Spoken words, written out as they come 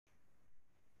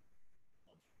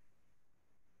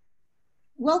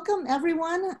Welcome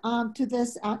everyone to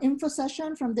this info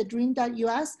session from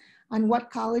TheDream.Us on what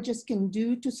colleges can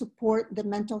do to support the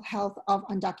mental health of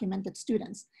undocumented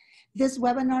students. This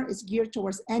webinar is geared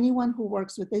towards anyone who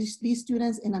works with these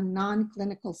students in a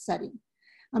non-clinical setting.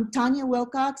 I'm Tanya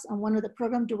Wilcox. I'm one of the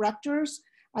program directors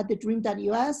at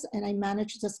TheDream.Us, and I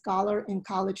manage the scholar and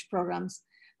college programs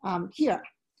here.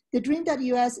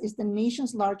 TheDream.Us is the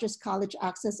nation's largest college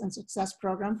access and success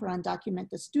program for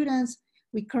undocumented students.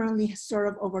 We currently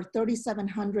serve over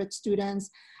 3,700 students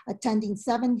attending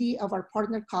 70 of our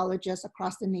partner colleges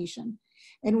across the nation.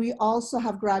 And we also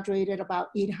have graduated about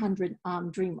 800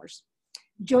 Dreamers.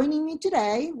 Joining me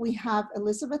today, we have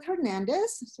Elizabeth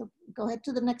Hernandez. So go ahead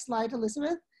to the next slide,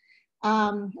 Elizabeth.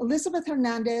 Elizabeth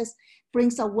Hernandez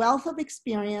brings a wealth of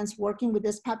experience working with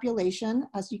this population,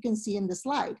 as you can see in the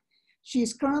slide. She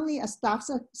is currently a staff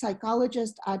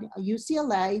psychologist at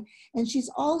UCLA, and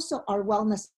she's also our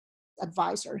wellness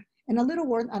advisor. And a little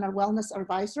word on our wellness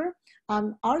advisor.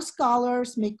 Our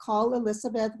scholars may call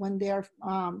Elizabeth when they're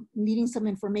needing some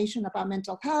information about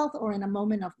mental health or in a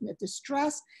moment of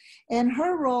distress. And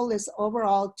her role is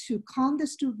overall to calm the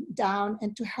student down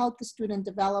and to help the student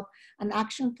develop an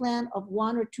action plan of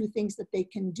one or two things that they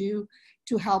can do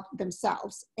to help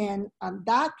themselves. And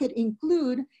that could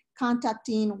include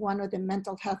contacting one of the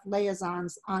mental health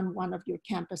liaisons on one of your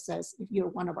campuses if you're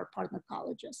one of our partner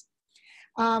colleges.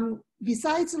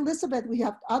 Besides Elizabeth, we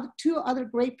have two other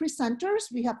great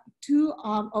presenters. We have two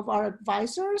of our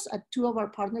advisors at two of our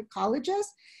partner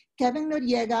colleges, Kevin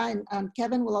Noriega, and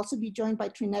Kevin will also be joined by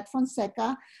Trinette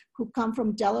Fonseca, who come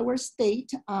from Delaware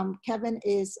State. Kevin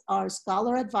is our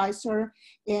scholar advisor,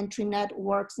 and Trinette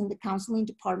works in the counseling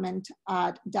department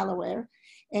at Delaware.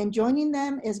 And joining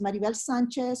them is Maribel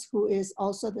Sanchez, who is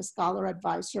also the scholar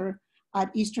advisor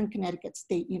at Eastern Connecticut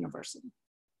State University.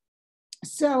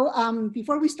 So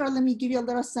before we start, let me give you a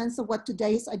little sense of what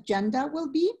today's agenda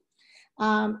will be.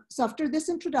 So after this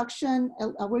introduction,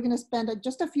 we're gonna spend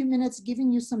just a few minutes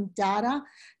giving you some data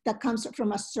that comes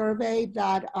from a survey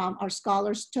that our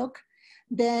scholars took.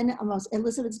 Then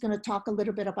Elizabeth's gonna talk a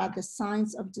little bit about the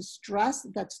signs of distress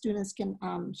that students can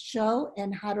show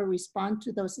and how to respond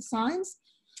to those signs.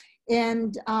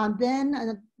 And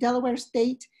then Delaware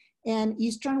State and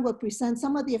Eastern will present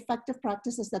some of the effective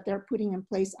practices that they're putting in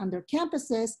place on their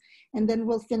campuses, and then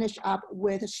we'll finish up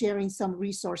with sharing some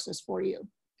resources for you.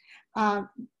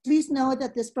 Please know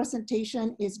that this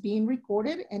presentation is being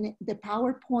recorded and the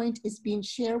PowerPoint is being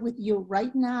shared with you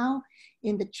right now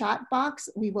in the chat box.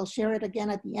 We will share it again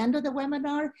at the end of the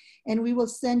webinar, and we will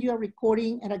send you a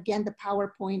recording and again the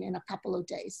PowerPoint in a couple of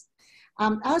days.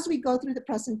 As we go through the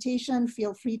presentation,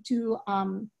 feel free to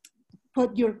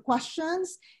put your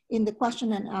questions in the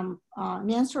question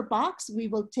and answer box. We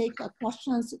will take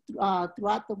questions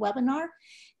throughout the webinar.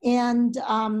 And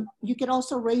you can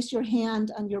also raise your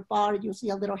hand on your bar. You'll see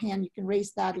a little hand. You can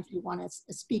raise that if you want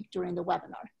to speak during the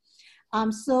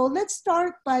webinar. So let's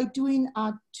start by doing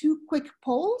two quick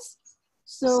polls.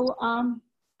 So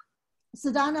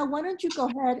Sadhana, why don't you go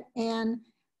ahead and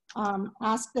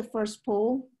ask the first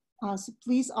poll. So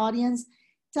please, audience,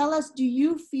 tell us, do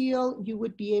you feel you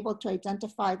would be able to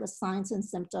identify the signs and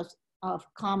symptoms of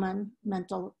common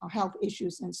mental health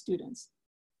issues in students?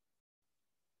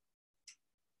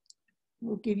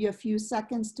 We'll give you a few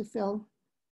seconds to fill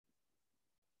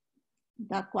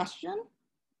that question.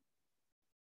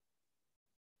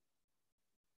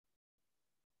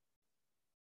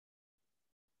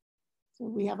 So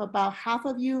we have about half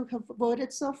of you have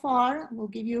voted so far. We'll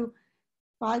give you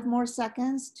 5 more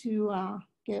seconds to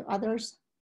get others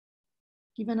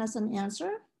giving us an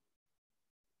answer.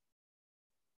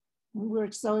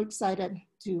 We're so excited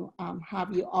to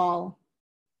have you all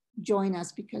join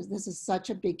us because this is such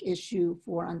a big issue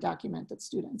for undocumented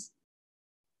students.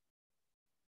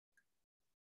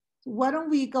 So why don't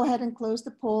we go ahead and close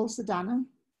the poll, Sadhana,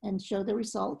 and show the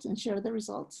results and share the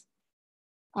results.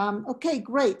 Okay,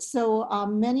 great. So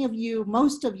many of you,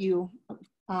 most of you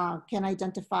can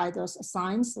identify those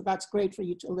signs. So that's great for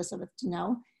you, Elizabeth, to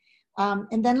know.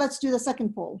 And then let's do the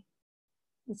second poll.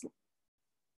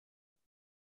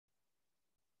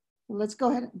 Let's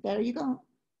go ahead. There you go.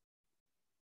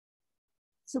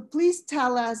 So please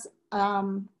tell us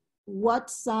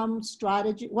what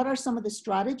are some of the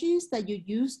strategies that you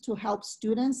use to help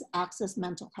students access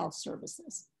mental health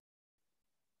services?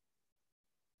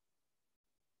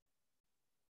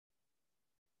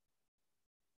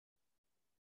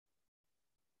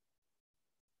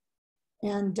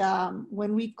 And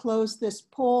when we close this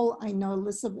poll, I know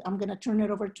Elizabeth, I'm gonna turn it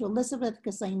over to Elizabeth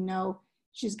because I know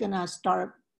she's gonna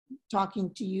start talking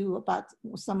to you about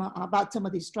some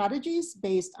of these strategies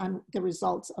based on the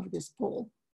results of this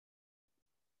poll.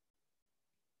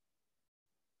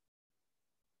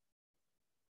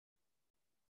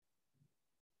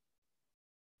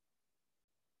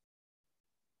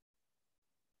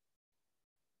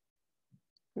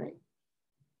 Great.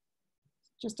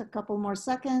 Just a couple more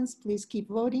seconds. Please keep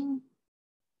voting.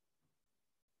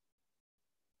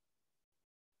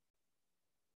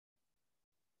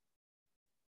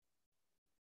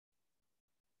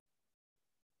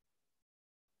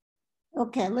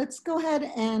 Okay, let's go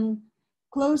ahead and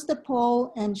close the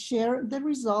poll and share the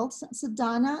results. So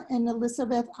Donna and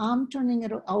Elizabeth, I'm turning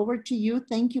it over to you.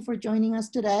 Thank you for joining us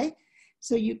today.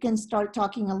 So you can start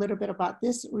talking a little bit about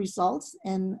this results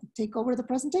and take over the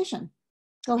presentation.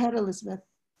 Go ahead, Elizabeth.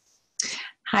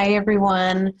 Hi,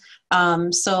 everyone.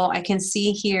 So I can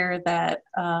see here that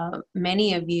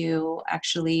many of you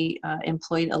actually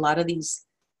employed a lot of these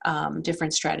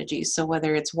different strategies. So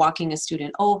whether it's walking a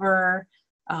student over,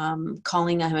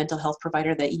 calling a mental health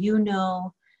provider that you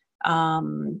know,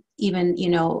 even, you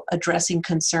know, addressing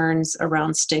concerns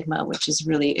around stigma, which is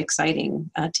really exciting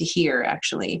to hear,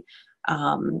 actually.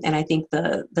 And I think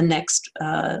the next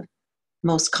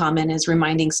most common is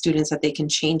reminding students that they can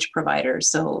change providers.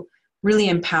 So really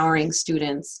empowering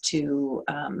students to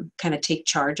kind of take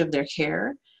charge of their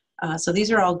care. So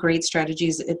these are all great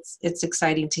strategies. It's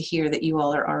exciting to hear that you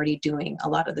all are already doing a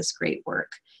lot of this great work.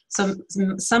 So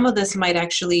some of this might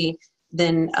actually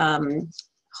then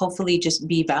hopefully just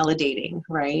be validating,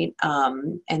 right?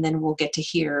 And then we'll get to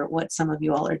hear what some of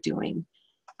you all are doing.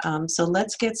 So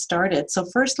let's get started. So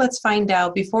first, let's find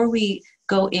out, before we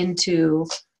go into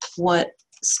what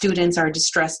students are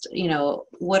distressed, you know,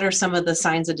 what are some of the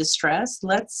signs of distress?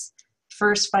 Let's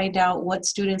first find out what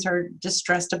students are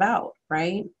distressed about,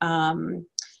 right?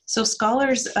 So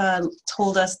scholars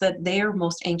told us that they are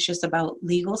most anxious about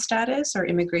legal status or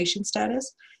immigration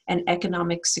status and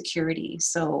economic security.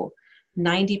 So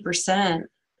 90%,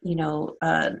 you know,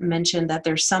 mentioned that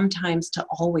they're sometimes to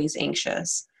always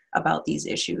anxious about these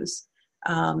issues.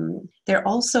 They're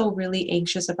also really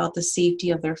anxious about the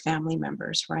safety of their family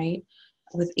members, right?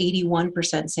 With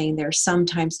 81% saying they're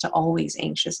sometimes to always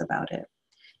anxious about it.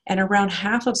 And around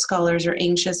half of scholars are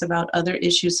anxious about other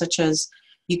issues, such as,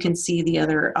 you can see the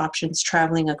other options,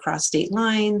 traveling across state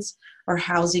lines or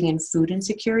housing and food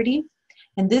insecurity.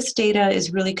 And this data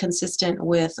is really consistent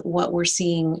with what we're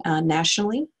seeing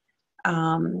nationally.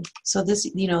 So this,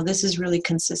 you know, this is really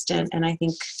consistent, and I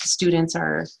think students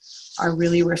are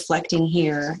really reflecting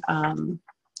here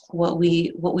what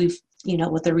we've, you know,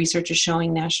 what the research is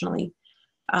showing nationally.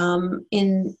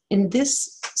 In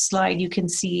this slide, you can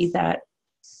see that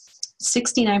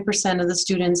 69% of the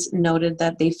students noted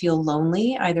that they feel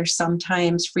lonely, either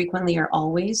sometimes, frequently, or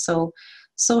always. So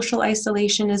social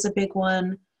isolation is a big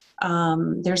one.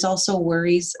 There's also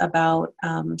worries about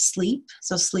sleep,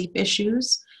 so sleep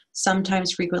issues,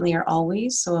 sometimes, frequently, or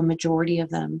always. So a majority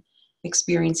of them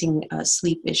experiencing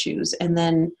sleep issues. And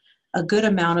then a good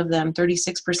amount of them,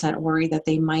 36%, worry that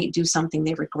they might do something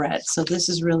they regret. So this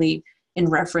is really in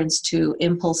reference to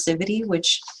impulsivity,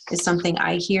 which is something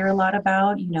I hear a lot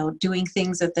about, you know, doing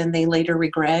things that then they later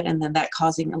regret, and then that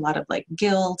causing a lot of like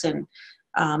guilt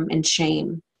and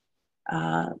shame.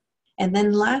 And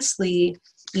then lastly,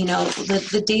 you know,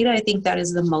 the data I think that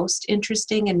is the most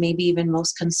interesting and maybe even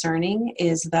most concerning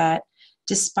is that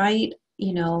despite,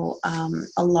 you know,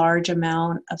 a large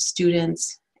amount of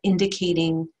students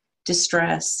indicating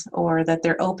distress or that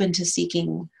they're open to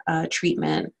seeking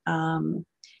treatment,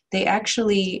 they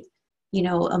actually, you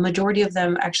know, a majority of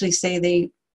them actually say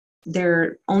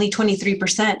they're only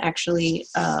 23% actually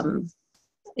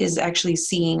is actually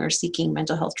seeing or seeking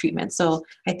mental health treatment. So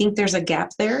I think there's a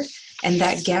gap there, and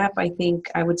that gap, I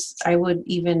think I would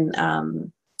even,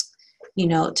 you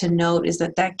know, to note is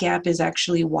that gap is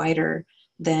actually wider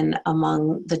than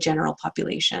among the general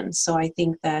population. So I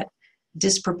think that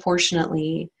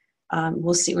disproportionately,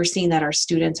 we're seeing that our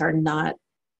students are not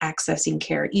accessing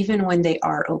care, even when they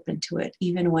are open to it,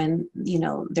 even when, you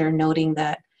know, they're noting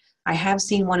that I have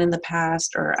seen one in the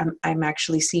past, or I'm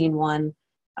actually seeing one,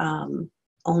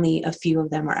 only a few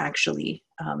of them are actually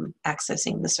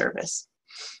accessing the service.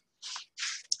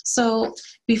 So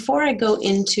before I go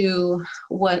into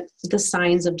what the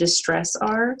signs of distress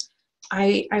are,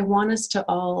 I want us to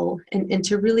all, and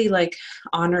to really like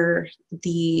honor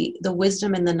the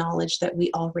wisdom and the knowledge that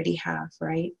we already have,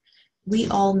 right? We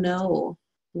all know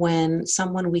when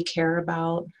someone we care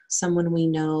about, someone we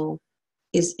know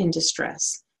is in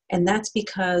distress. And that's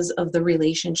because of the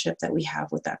relationship that we have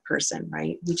with that person,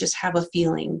 right? We just have a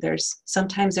feeling.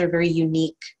 Sometimes they're very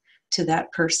unique to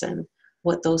that person,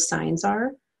 what those signs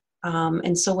are.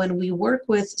 And so when we work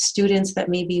with students that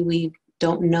maybe we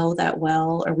don't know that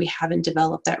well, or we haven't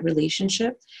developed that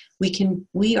relationship,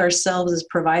 we ourselves as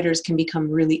providers can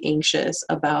become really anxious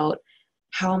about,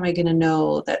 how am I going to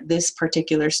know that this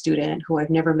particular student who I've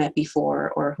never met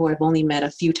before, or who I've only met a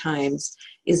few times,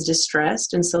 is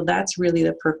distressed. And so that's really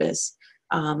the purpose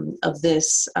of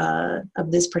this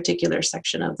particular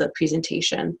section of the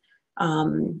presentation.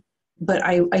 But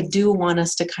I do want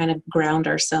us to kind of ground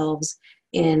ourselves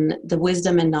in the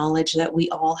wisdom and knowledge that we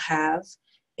all have,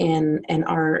 and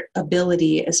our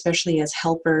ability, especially as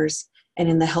helpers and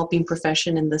in the helping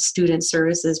profession and the student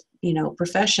services,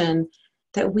 profession,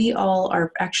 that we all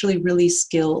are actually really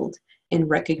skilled in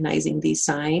recognizing these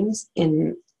signs,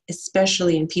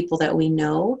 especially in people that we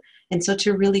know. And so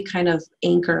to really kind of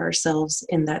anchor ourselves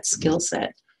in that skill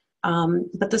set.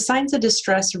 But the signs of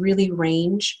distress really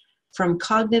range from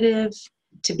cognitive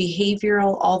to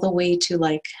behavioral, all the way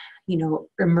to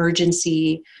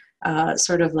emergency,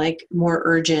 sort of like more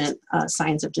urgent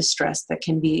signs of distress that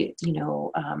can be,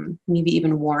 maybe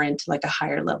even warrant like a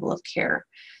higher level of care.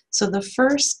 So the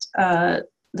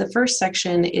first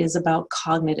section is about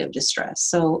cognitive distress.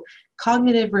 So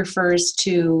cognitive refers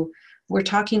to, we're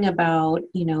talking about,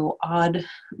 odd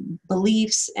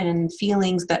beliefs and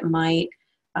feelings that might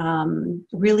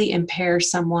really impair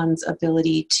someone's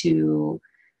ability to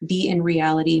be in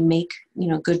reality, make,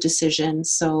 good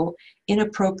decisions. So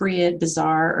inappropriate,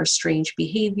 bizarre, or strange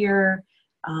behavior,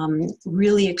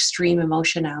 really extreme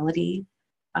emotionality,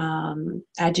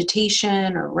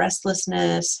 agitation or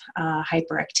restlessness,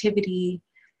 hyperactivity.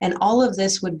 And all of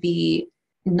this would be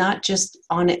not just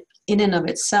on it in and of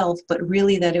itself, but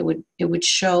really that it would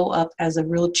show up as a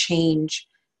real change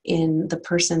in the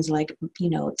person's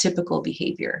typical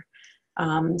behavior.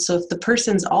 So if the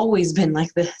person's always been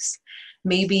like this,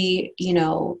 maybe,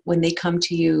 when they come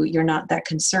to you, you're not that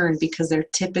concerned because they're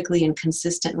typically and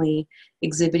consistently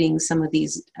exhibiting some of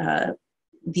these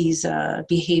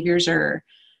behaviors, or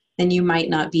then you might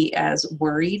not be as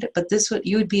worried. But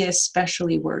you would be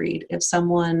especially worried if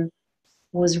someone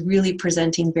was really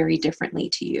presenting very differently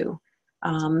to you.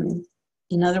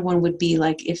 Another one would be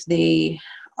like if they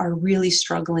are really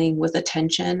struggling with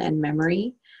attention and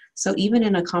memory. So even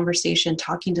in a conversation,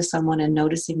 talking to someone and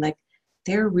noticing like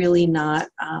they're really not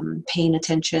paying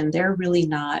attention, they're really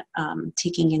not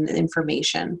taking in the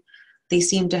information. They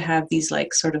seem to have these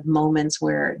like sort of moments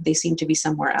where they seem to be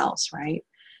somewhere else, right?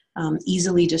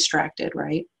 Easily distracted,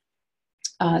 right?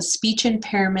 Speech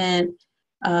impairment,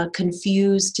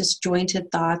 confused,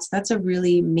 disjointed thoughts, that's a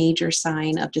really major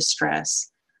sign of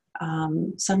distress.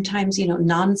 Sometimes,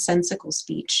 nonsensical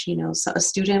speech, so a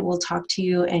student will talk to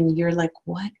you and you're like,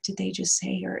 what did they just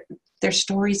say? Or their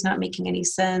story's not making any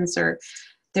sense, or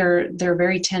they're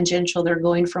very tangential. They're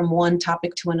going from one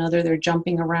topic to another. They're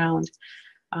jumping around,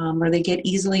 or they get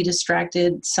easily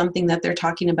distracted. Something that they're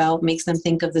talking about makes them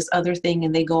think of this other thing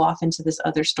and they go off into this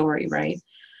other story, right?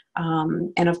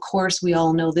 And of course, we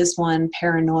all know this one,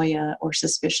 paranoia or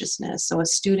suspiciousness. So a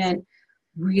student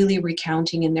really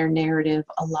recounting in their narrative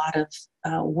a lot of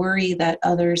worry that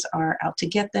others are out to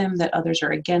get them, that others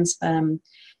are against them.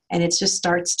 And it just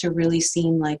starts to really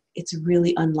seem like it's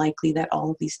really unlikely that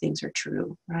all of these things are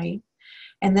true, right?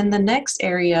 And then the next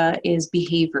area is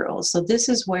behavioral. So this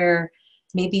is where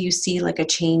maybe you see like a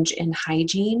change in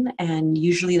hygiene, and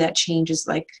usually that change is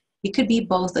like, it could be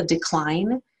both a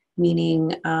decline,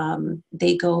 meaning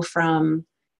they go from,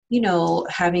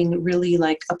 having really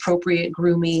like appropriate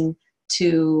grooming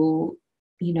to,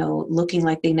 looking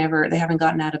like they haven't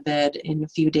gotten out of bed in a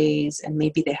few days, and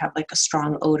maybe they have like a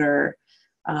strong odor.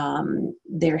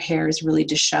 Their hair is really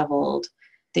disheveled.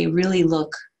 They really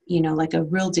look, like a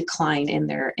real decline in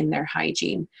their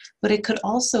hygiene. But it could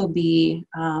also be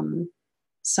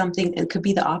something, it could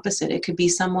be the opposite. It could be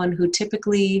someone who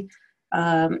typically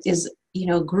is,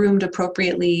 groomed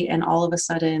appropriately, and all of a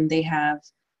sudden they have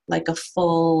like a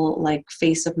full like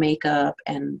face of makeup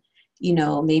and,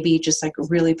 maybe just like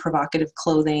really provocative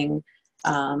clothing.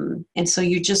 And so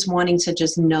you're just wanting to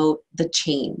just note the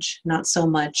change, not so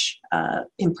much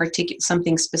in particular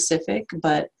something specific,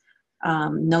 but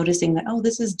noticing that, oh,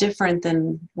 this is different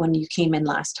than when you came in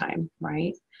last time,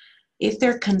 right? If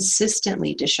they're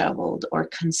consistently disheveled or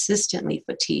consistently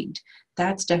fatigued,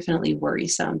 that's definitely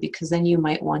worrisome, because then you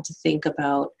might want to think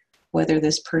about whether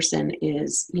this person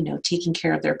is, taking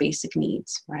care of their basic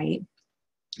needs, right?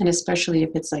 And especially if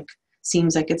it's like,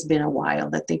 seems like it's been a while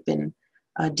that they've been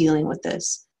dealing with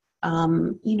this.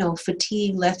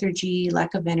 Fatigue, lethargy,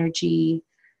 lack of energy,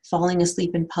 falling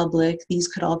asleep in public, these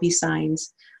could all be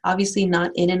signs. Obviously not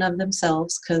in and of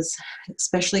themselves, because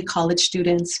especially college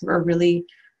students are really,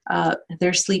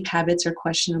 their sleep habits are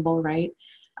questionable, right?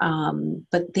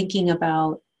 But thinking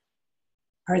about,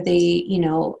 are they,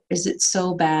 is it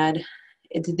so bad?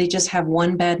 Did they just have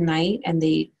one bad night and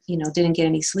they, didn't get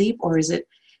any sleep? Or is it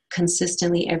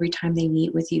consistently every time they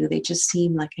meet with you, they just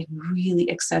seem like really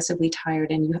excessively tired,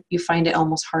 and you find it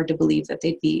almost hard to believe that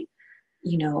they'd be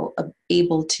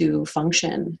able to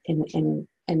function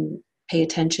and pay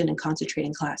attention and concentrate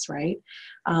in class, right?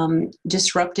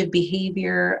 Disruptive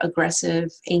behavior,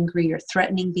 aggressive, angry, or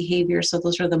threatening behavior. So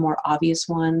those are the more obvious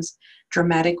ones.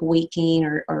 Dramatic weight gain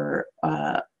or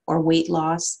weight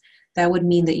loss. That would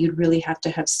mean that you'd really have to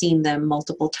have seen them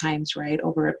multiple times, right,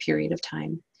 over a period of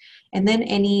time. And then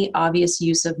any obvious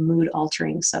use of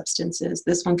mood-altering substances.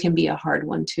 This one can be a hard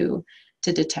one to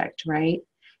detect, right?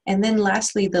 And then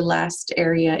lastly, the last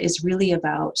area is really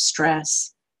about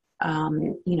stress,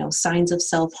 signs of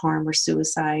self-harm or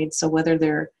suicide. So whether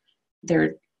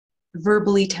they're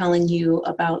verbally telling you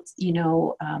about,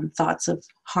 thoughts of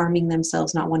harming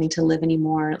themselves, not wanting to live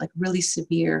anymore, like really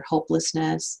severe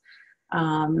hopelessness,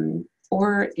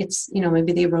 or it's,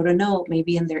 maybe they wrote a note,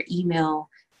 maybe in their email,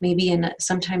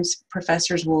 sometimes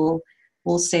professors will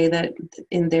say that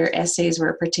in their essays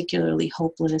were particularly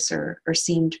hopeless or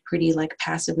seemed pretty like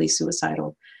passively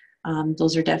suicidal.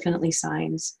 Those are definitely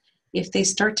signs. If they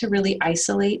start to really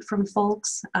isolate from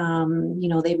folks,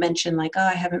 they mention like, oh,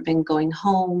 I haven't been going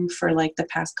home for like the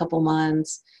past couple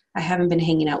months. I haven't been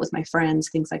hanging out with my friends,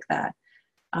 things like that.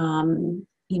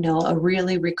 A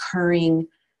really recurring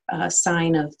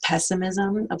sign of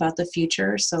pessimism about the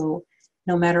future. So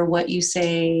no matter what you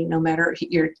say,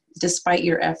 despite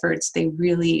your efforts, they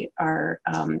really are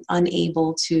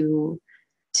unable to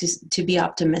be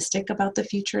optimistic about the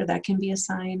future. That can be a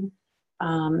sign.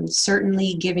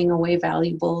 Certainly giving away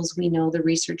valuables. We know the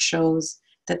research shows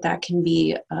that can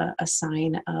be a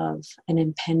sign of an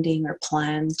impending or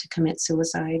plan to commit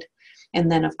suicide.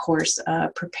 And then of course,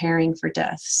 preparing for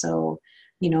death. So,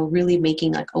 really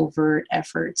making like overt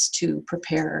efforts to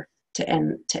prepare to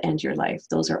end your life.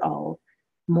 Those are all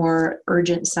more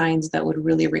urgent signs that would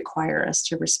really require us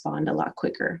to respond a lot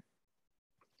quicker.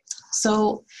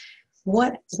 So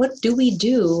what do we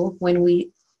do when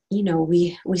we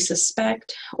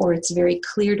suspect, or it's very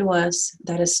clear to us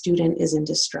that a student is in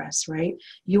distress, right?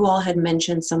 You all had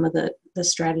mentioned some of the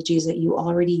strategies that you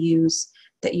already use,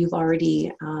 that you've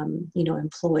already,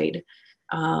 employed.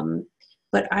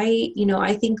 But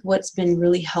I think what's been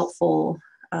really helpful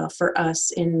for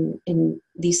us in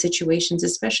these situations,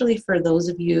 especially for those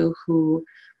of you who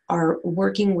are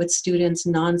working with students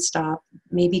nonstop,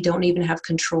 maybe don't even have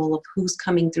control of who's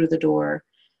coming through the door,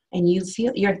 and you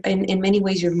feel in many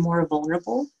ways you're more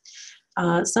vulnerable.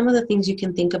 Some of the things you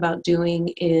can think about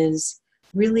doing is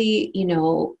really,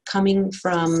 coming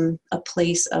from a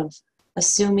place of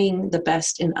assuming the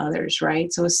best in others,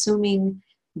 right? So assuming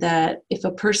that if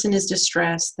a person is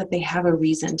distressed, that they have a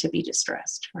reason to be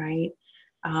distressed, right?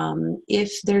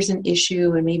 If there's an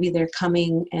issue and maybe they're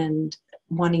coming and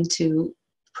wanting to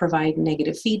provide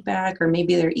negative feedback, or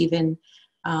maybe they're even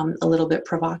a little bit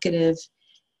provocative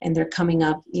and they're coming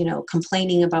up,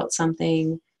 complaining about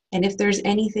something. And if there's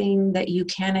anything that you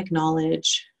can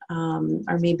acknowledge,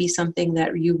 or maybe something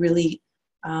that you really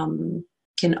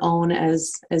can own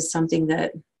as something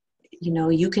that,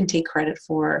 you can take credit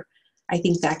for, I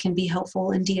think that can be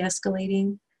helpful in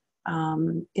de-escalating.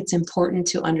 It's important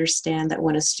to understand that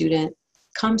when a student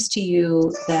comes to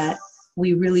you, that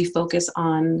we really focus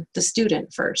on the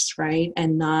student first, right?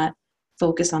 And not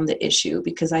focus on the issue,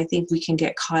 because I think we can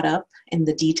get caught up in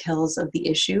the details of the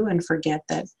issue and forget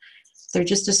that they're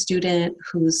just a student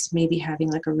who's maybe having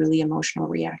like a really emotional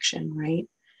reaction, right?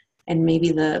 And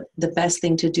maybe the best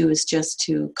thing to do is just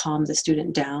to calm the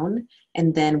student down,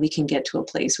 and then we can get to a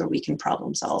place where we can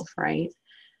problem solve, right?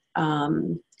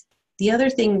 The other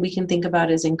thing we can think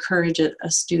about is encourage a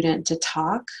student to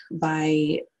talk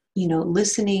by,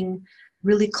 listening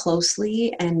really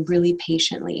closely and really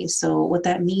patiently. So what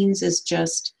that means is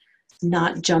just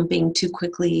not jumping too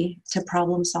quickly to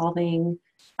problem solving,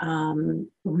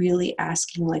 really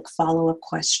asking like follow-up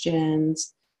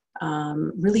questions,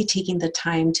 really taking the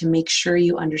time to make sure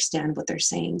you understand what they're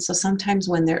saying. So sometimes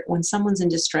when someone's in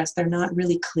distress, they're not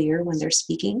really clear when they're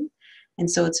speaking. And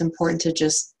so it's important to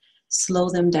just slow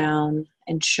them down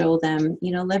and show them,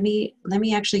 let me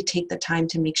actually take the time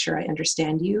to make sure I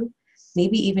understand you.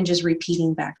 Maybe even just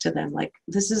repeating back to them, like,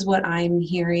 this is what I'm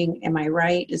hearing. Am I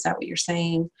right? Is that what you're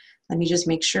saying? Let me just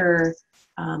make sure.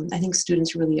 I think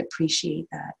students really appreciate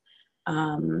that.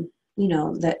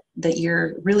 That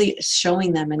you're really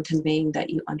showing them and conveying that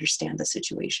you understand the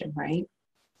situation, right?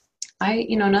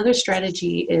 Another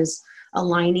strategy is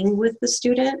aligning with the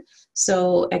student.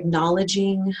 So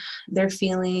acknowledging their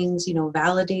feelings,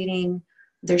 validating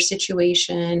their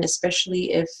situation,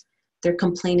 especially if they're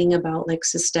complaining about like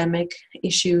systemic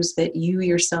issues that you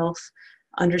yourself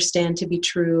understand to be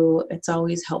true. It's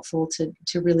always helpful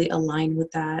to really align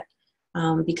with that.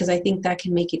 because I think that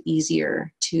can make it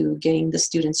easier to gain the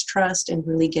students' trust and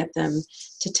really get them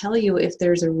to tell you if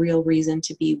there's a real reason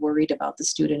to be worried about the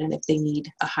student and if they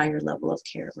need a higher level of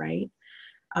care, right?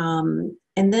 And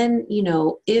then, you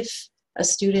know, if a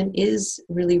student is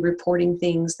really reporting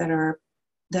things that are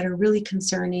really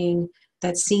concerning,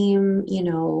 that seem, you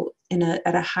know,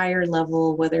 at a higher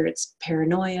level, whether it's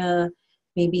paranoia,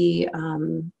 maybe,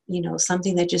 you know,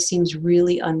 something that just seems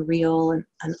really unreal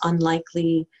and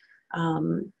unlikely,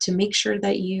 to make sure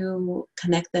that you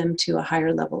connect them to a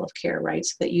higher level of care, right?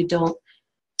 So that you don't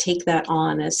take that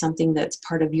on as something that's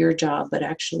part of your job, but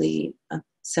actually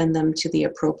send them to the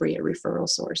appropriate referral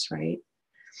source, right?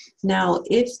 Now,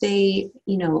 if they,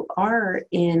 you know, are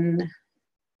in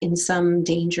some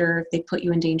danger, if they put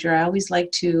you in danger, I always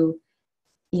like to,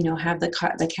 you know, have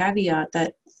the caveat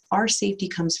that our safety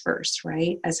comes first,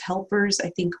 right? As helpers,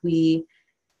 I think we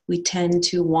tend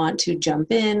to want to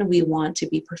jump in, we want to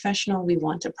be professional, we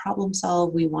want to problem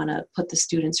solve, we want to put the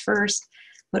students first.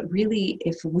 But really,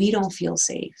 if we don't feel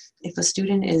safe, if a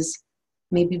student is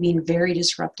maybe being very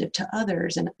disruptive to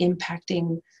others and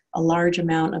impacting a large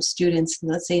amount of students,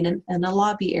 let's say in a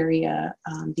lobby area,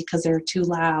 because they're too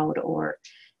loud, or,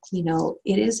 you know,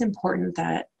 it is important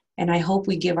that, and I hope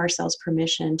we give ourselves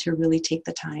permission to really take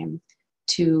the time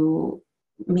to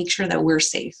make sure that we're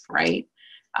safe, right?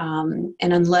 And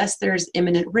unless there's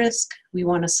imminent risk, we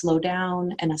want to slow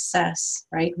down and assess,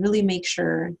 right? Really make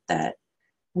sure that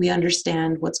we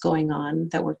understand what's going on,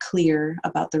 that we're clear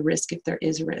about the risk if there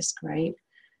is risk, right?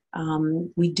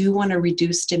 We do want to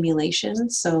reduce stimulation.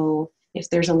 So if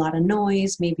there's a lot of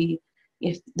noise, maybe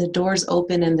if the door's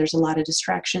open and there's a lot of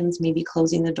distractions, maybe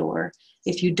closing the door.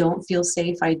 If you don't feel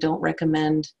safe, I don't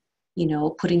recommend, you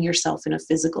know, putting yourself in a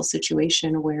physical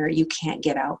situation where you can't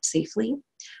get out safely,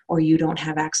 or you don't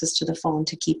have access to the phone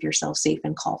to keep yourself safe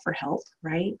and call for help,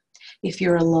 right? If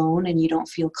you're alone and you don't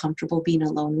feel comfortable being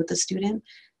alone with a student,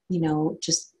 you know,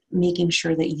 just making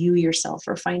sure that you yourself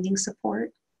are finding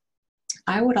support.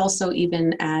 I would also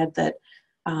even add that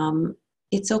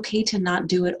it's okay to not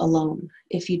do it alone.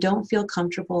 If you don't feel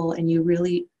comfortable and you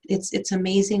really, it's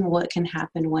amazing what can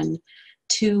happen when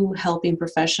two helping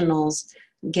professionals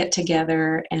get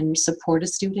together and support a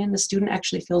student. The student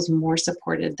actually feels more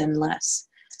supported than less.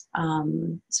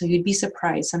 So you'd be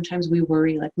surprised. Sometimes we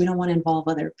worry, like we don't want to involve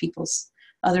other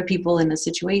people in the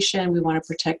situation. We want to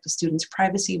protect the student's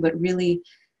privacy, but really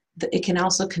it can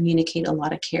also communicate a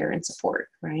lot of care and support,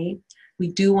 right? We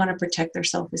do want to protect their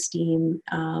self-esteem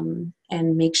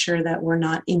and make sure that we're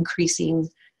not increasing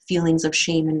feelings of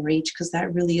shame and rage, because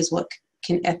that really is what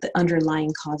can, at the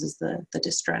underlying, causes the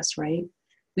distress, right?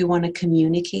 We want to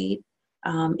communicate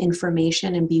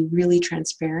information and be really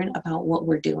transparent about what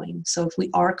we're doing. So if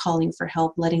we are calling for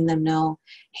help, letting them know,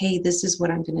 hey, this is what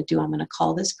I'm going to do. I'm going to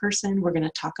call this person. We're going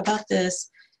to talk about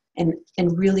this, and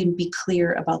really be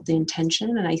clear about the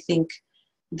intention. And I think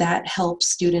that helps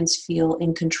students feel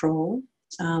in control.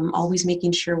 Always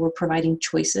making sure we're providing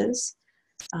choices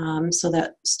so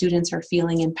that students are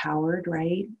feeling empowered,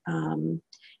 right?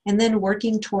 And then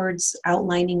working towards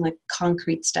outlining like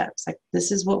concrete steps, like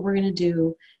this is what we're going to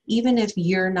do. Even if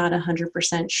you're not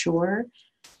 100% sure,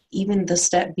 even the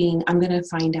step being, I'm going to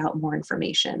find out more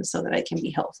information so that I can be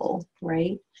helpful,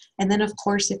 right? And then of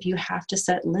course, if you have to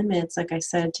set limits, like I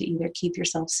said, to either keep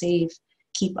yourself safe,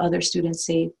 keep other students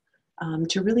safe,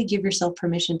 to really give yourself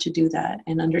permission to do that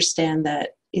and understand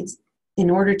that it's, in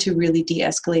order to really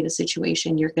de-escalate a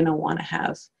situation, you're going to want to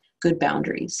have good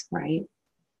boundaries, right?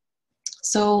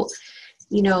 So,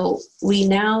 you know, we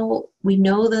know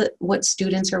that what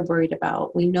students are worried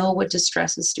about. We know what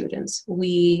distresses students.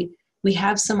 We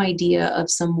have some idea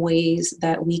of some ways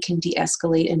that we can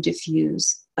de-escalate and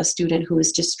diffuse a student who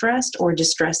is distressed or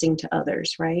distressing to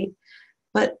others, right?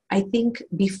 But I think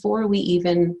before we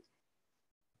even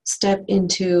step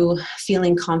into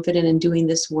feeling confident in doing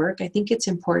this work, I think it's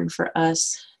important for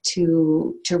us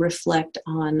to reflect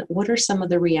on what are some of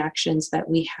the reactions that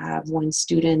we have when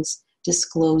students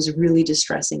disclose really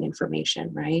distressing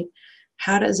information, right?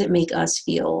 How does it make us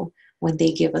feel when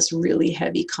they give us really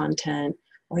heavy content,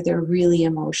 or they're really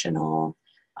emotional,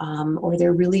 or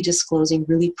they're really disclosing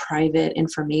really private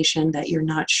information that you're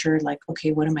not sure, like,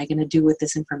 okay, what am I going to do with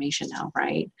this information now,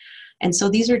 right? And so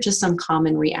these are just some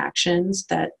common reactions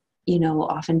that, you know,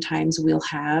 oftentimes we'll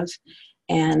have,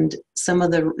 and some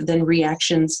of the then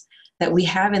reactions that we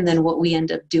have, and then what we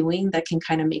end up doing that can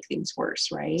kind of make things worse,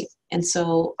 right? And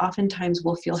so oftentimes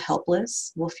we'll feel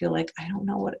helpless. We'll feel like, I don't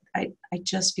know what, I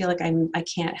just feel like I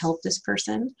can't help this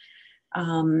person.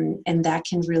 And that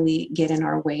can really get in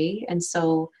our way. And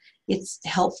so it's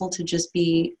helpful to just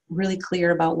be really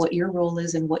clear about what your role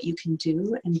is and what you can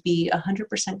do, and be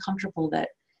 100% comfortable that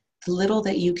the little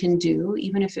that you can do,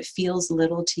 even if it feels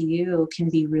little to you, can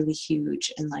be really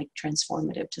huge and like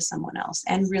transformative to someone else,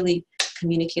 and really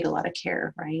communicate a lot of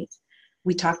care, right?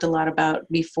 We talked a lot about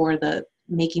before the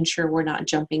making sure we're not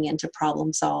jumping into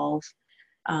problem solve,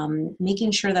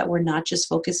 making sure that we're not just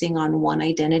focusing on one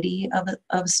identity of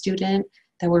a student,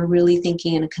 that we're really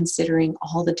thinking and considering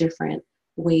all the different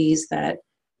ways that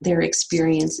their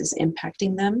experience is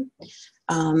impacting them.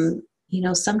 You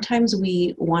know, sometimes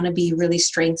we want to be really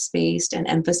strengths-based and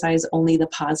emphasize only the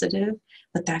positive,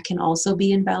 but that can also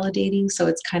be invalidating. So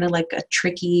it's kind of like a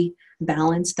tricky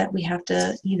balance that we have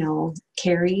to, you know,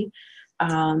 carry.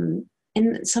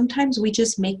 And sometimes we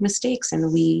just make mistakes,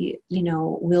 and we, you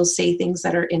know, we'll say things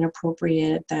that are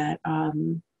inappropriate, that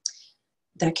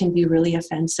that can be really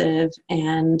offensive.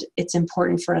 And it's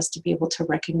important for us to be able to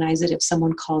recognize it if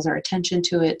someone calls our attention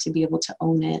to it, to be able to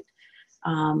own it,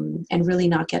 and really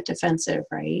not get defensive,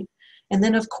 right? And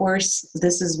then, of course,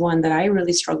 this is one that I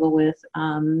really struggle with.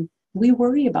 We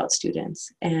worry about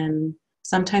students, and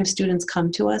sometimes students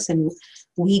come to us and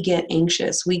we get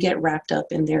anxious, we get wrapped up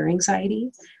in their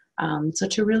anxiety. So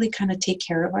to really kind of take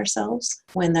care of ourselves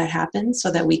when that happens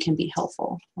so that we can be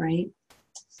helpful, right?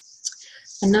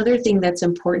 Another thing that's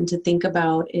important to think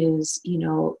about is, you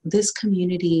know, this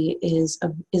community is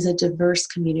a diverse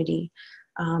community.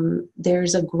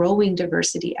 There's a growing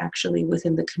diversity actually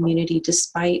within the community,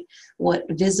 despite what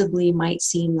visibly might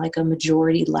seem like a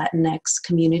majority Latinx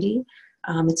community.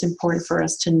 It's important for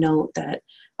us to note that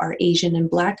our Asian and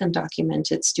Black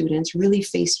undocumented students really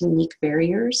face unique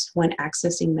barriers when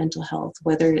accessing mental health,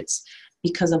 whether it's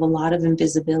because of a lot of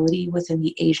invisibility within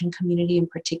the Asian community in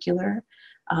particular,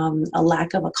 a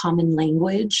lack of a common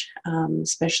language,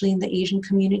 especially in the Asian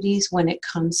communities when it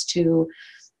comes to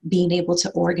being able to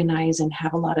organize and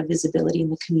have a lot of visibility in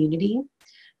the community.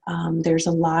 There's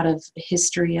a lot of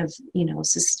history of, you know,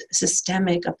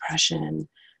 systemic oppression,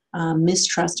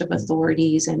 mistrust of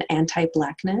authorities, and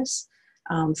anti-Blackness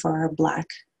for our Black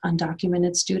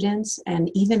undocumented students, and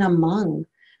even among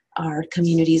our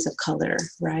communities of color,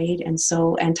 right? And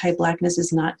so anti-Blackness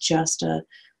is not just a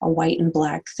white and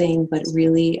Black thing, but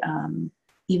really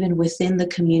even within the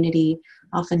community,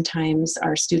 oftentimes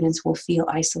our students will feel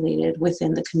isolated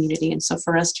within the community. And so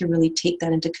for us to really take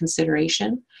that into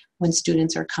consideration when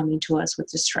students are coming to us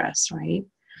with distress, right?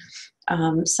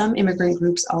 Some immigrant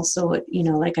groups also, you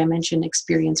know, like I mentioned,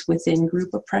 experience within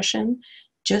group oppression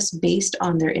just based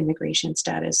on their immigration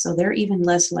status. So they're even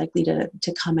less likely to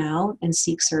come out and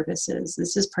seek services.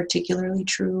 This is particularly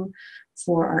true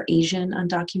for our Asian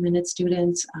undocumented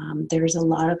students. There's a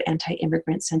lot of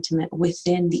anti-immigrant sentiment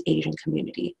within the Asian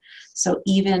community. So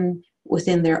even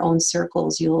within their own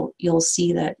circles, you'll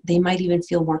see that they might even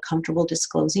feel more comfortable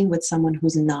disclosing with someone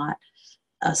who's not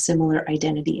a similar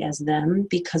identity as them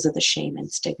because of the shame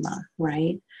and stigma,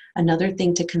 right? Another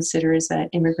thing to consider is that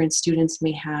immigrant students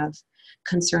may have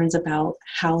concerns about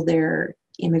how their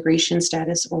immigration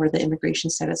status or the immigration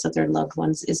status of their loved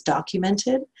ones is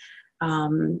documented.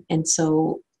 And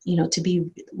so, you know,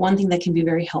 one thing that can be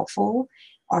very helpful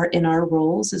in our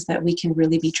roles is that we can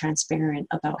really be transparent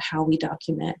about how we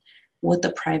document, what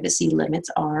the privacy limits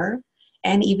are,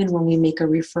 and even when we make a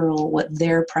referral, what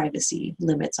their privacy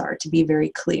limits are, to be very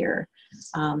clear.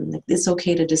 It's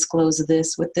okay to disclose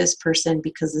this with this person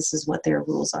because this is what their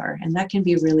rules are. And that can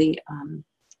be really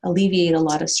alleviate a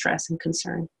lot of stress and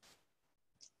concern.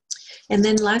 And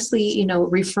then lastly, you know,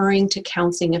 referring to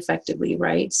counseling effectively,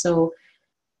 right? So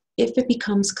if it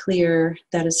becomes clear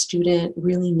that a student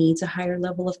really needs a higher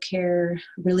level of care,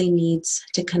 really needs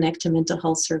to connect to mental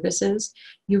health services,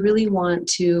 you really want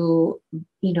to,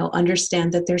 you know,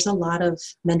 understand that there's a lot of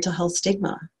mental health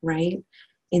stigma, right?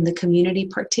 In the community,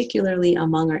 particularly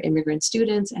among our immigrant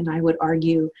students, and I would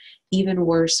argue even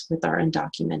worse with our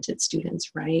undocumented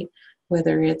students, right?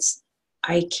 Whether it's,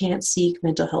 I can't seek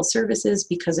mental health services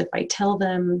because if I tell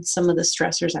them some of the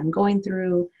stressors I'm going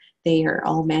through, they are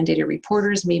all mandated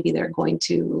reporters. Maybe they're going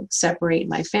to separate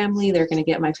my family. They're going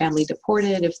to get my family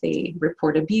deported if they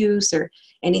report abuse or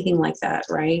anything like that,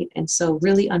 right? And so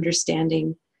really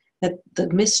understanding that the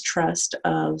mistrust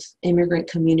of immigrant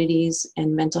communities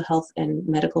and mental health and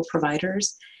medical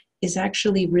providers is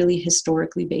actually really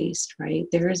historically based, right?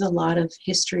 There is a lot of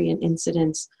history and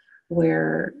incidents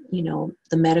where, you know,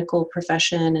 the medical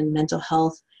profession and mental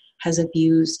health has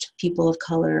abused people of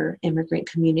color, immigrant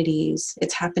communities.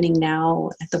 It's happening now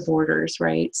at the borders,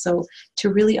 right? So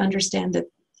to really understand that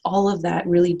all of that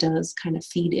really does kind of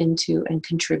feed into and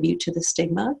contribute to the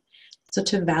stigma. So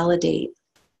to validate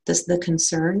the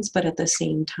concerns, but at the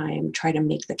same time, try to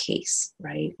make the case,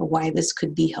 right? Why this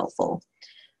could be helpful.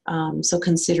 So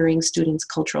considering students'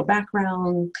 cultural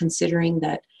background, considering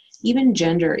that even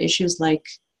gender issues like,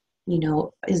 you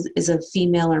know, is a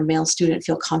female or male student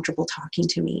feel comfortable talking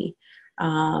to me?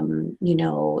 You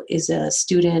know, is a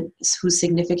student who's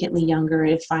significantly younger,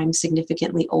 if I'm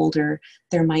significantly older,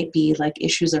 there might be like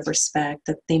issues of respect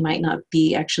that they might not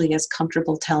be actually as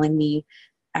comfortable telling me,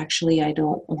 actually, I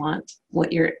don't want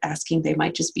what you're asking. They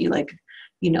might just be like,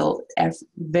 you know,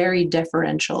 very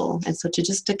deferential. And so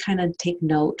to kind of take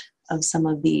note of some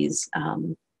of these,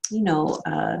 you know,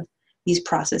 these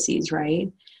processes,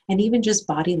 right? And even just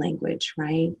body language,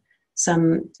 right?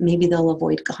 Some, maybe they'll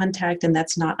avoid contact, and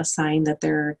that's not a sign that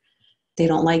they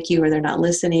don't like you or they're not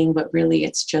listening, but really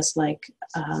it's just like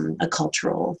a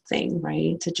cultural thing,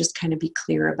 right? To just kind of be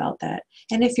clear about that.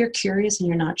 And if you're curious and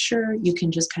you're not sure, you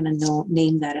can just kind of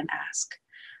name that and ask.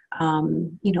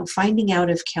 You know, finding out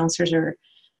if counselors are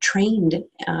trained,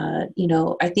 you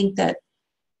know, I think that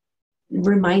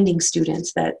reminding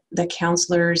students that the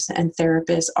counselors and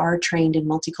therapists are trained in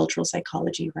multicultural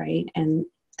psychology, right? And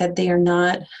that they are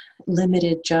not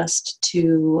limited just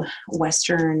to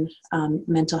Western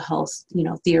mental health, you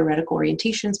know, theoretical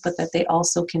orientations, but that they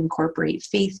also can incorporate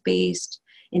faith-based,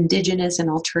 indigenous, and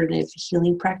alternative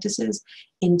healing practices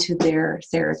into their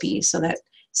therapy, so that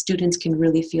students can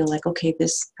really feel like, okay,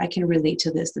 I can relate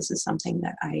to this. This is something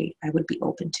that I would be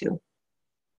open to.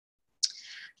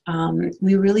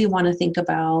 We really want to think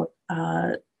about,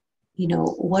 you know,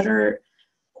 what are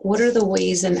the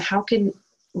ways and how can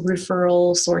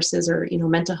referral sources or, you know,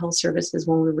 mental health services,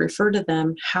 when we refer to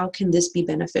them, how can this be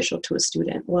beneficial to a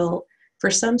student? Well,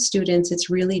 for some students, it's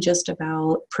really just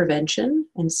about prevention.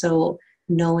 And so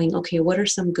knowing, okay, what are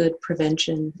some good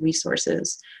prevention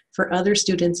resources? For other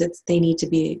students, they need to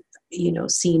be, you know,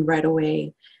 seen right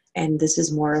away. And this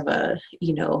is more of a,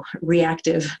 you know,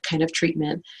 reactive kind of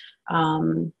treatment.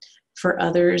 For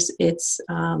others, it's,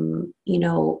 you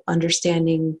know,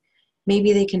 understanding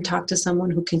maybe they can talk to someone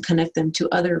who can connect them to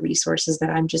other resources that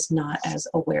I'm just not as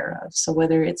aware of. So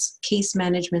whether it's case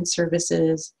management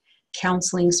services,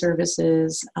 counseling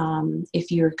services,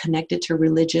 if you're connected to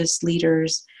religious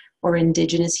leaders or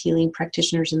indigenous healing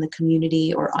practitioners in the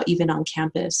community or even on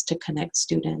campus to connect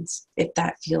students, if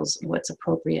that feels what's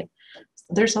appropriate.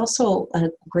 There's also a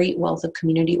great wealth of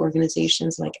community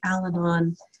organizations like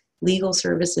Al-Anon, legal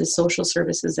services, social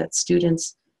services that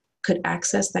students could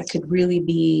access that could really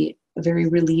be very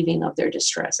relieving of their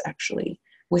distress, actually,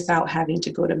 without having to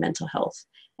go to mental health.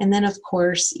 And then, of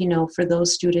course, you know, for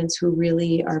those students who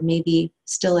really are maybe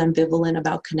still ambivalent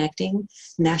about connecting,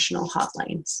 national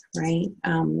hotlines, right?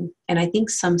 And I think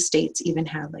some states even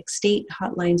have like state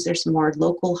hotlines. There's more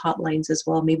local hotlines as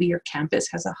well. Maybe your campus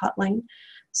has a hotline.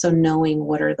 So knowing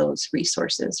what are those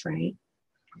resources, right?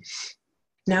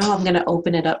 Now I'm going to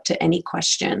open it up to any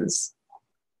questions,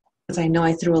 because I know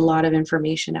I threw a lot of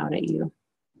information out at you.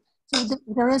 So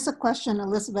there is a question,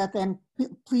 Elizabeth, and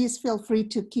please feel free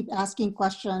to keep asking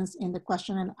questions in the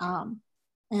question and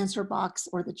answer box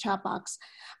or the chat box.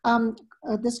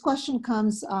 This question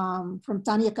comes from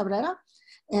Tania Cabrera,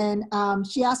 and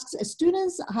she asks,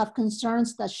 students have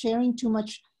concerns that sharing too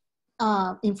much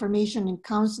information in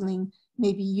counseling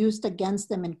may be used against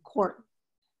them in court.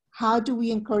 How do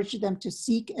we encourage them to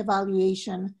seek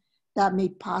evaluation that may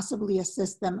possibly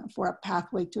assist them for a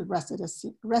pathway to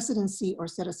residency or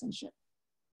citizenship?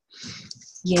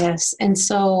 Yes, and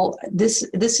so this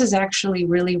is actually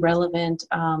really relevant,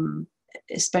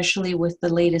 especially with the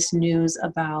latest news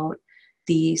about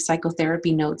the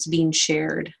psychotherapy notes being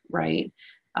shared, right,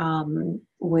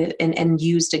 with and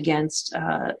used against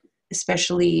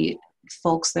especially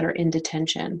folks that are in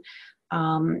detention.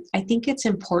 I think it's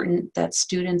important that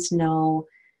students know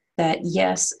that,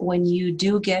 yes, when you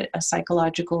do get a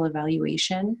psychological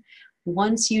evaluation,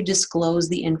 once you disclose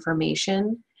the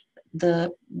information,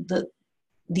 the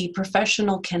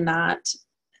professional cannot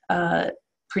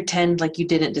pretend like you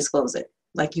didn't disclose it.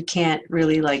 Like you can't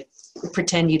really like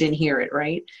pretend you didn't hear it,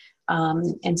 right?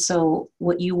 And so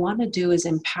what you want to do is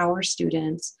empower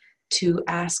students to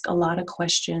ask a lot of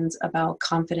questions about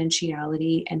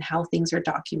confidentiality and how things are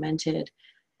documented,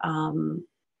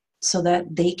 so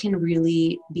that they can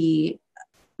really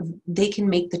they can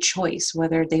make the choice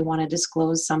whether they want to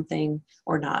disclose something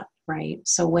or not, right?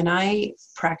 So when I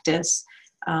practice,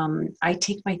 I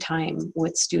take my time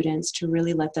with students to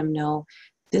really let them know,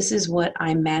 this is what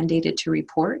I'm mandated to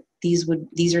report. These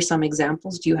are some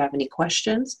examples. Do you have any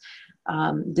questions?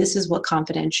 This is what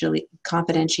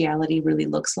confidentiality really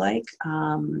looks like.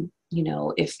 You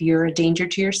know, if you're a danger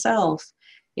to yourself,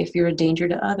 if you're a danger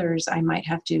to others, I might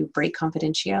have to break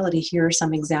confidentiality. Here are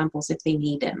some examples if they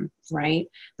need them, right?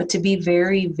 But to be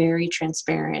very, very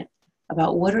transparent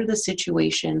about what are the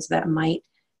situations that might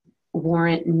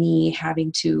warrant me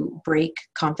having to break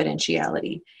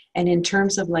confidentiality. And in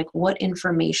terms of like what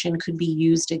information could be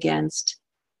used against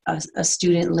a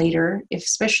student later,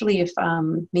 especially if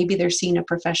maybe they're seeing a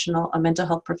professional, a mental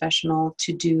health professional,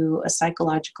 to do a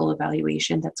psychological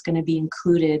evaluation that's going to be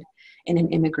included in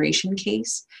an immigration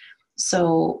case.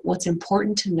 So what's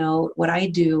important to note, what I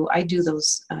do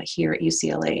those here at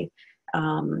UCLA,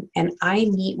 and I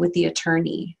meet with the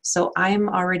attorney. So I'm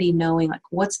already knowing like,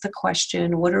 what's the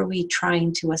question? What are we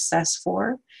trying to assess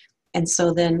for? And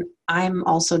so then I'm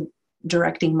also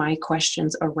directing my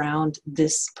questions around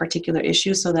this particular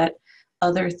issue so that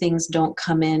other things don't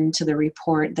come into the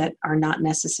report that are not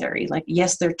necessary. Like,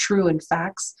 yes, they're true in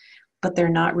facts, but they're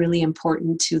not really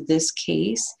important to this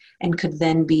case and could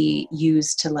then be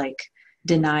used to like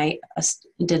deny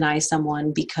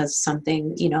someone because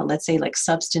something, you know, let's say like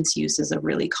substance use is a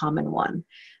really common one.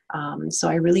 So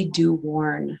I really do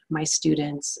warn my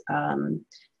students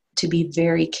to be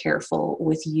very careful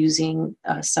with using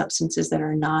substances that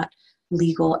are not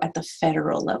legal at the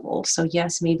federal level. So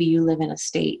yes, maybe you live in a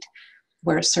state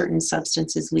where a certain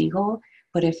substance is legal,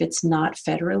 but if it's not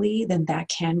federally, then that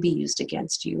can be used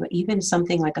against you. Even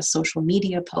something like a social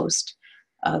media post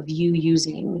of you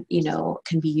using, you know,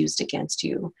 can be used against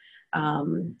you.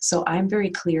 So I'm very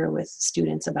clear with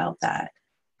students about that.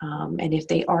 And if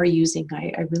they are using,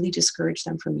 I really discourage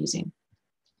them from using.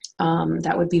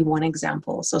 That would be one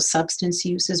example. So substance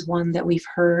use is one that we've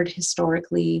heard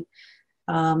historically.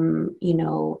 You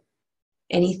know,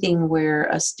 anything where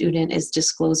a student is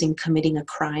disclosing committing a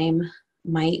crime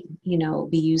might, you know,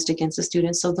 be used against a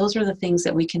student. So those are the things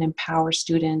that we can empower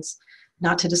students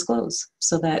not to disclose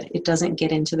so that it doesn't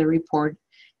get into the report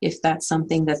if that's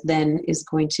something that then is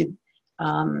going to,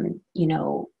 you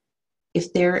know,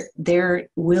 if they're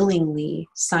willingly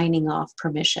signing off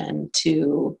permission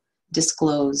to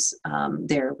disclose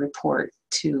their report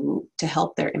to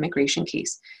help their immigration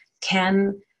case.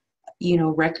 Can, you know,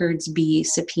 records be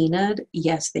subpoenaed?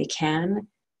 Yes, they can.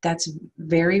 That's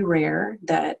very rare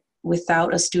that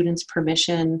without a student's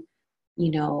permission,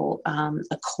 you know,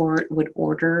 a court would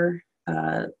order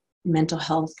mental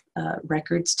health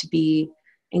records to be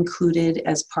included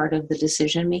as part of the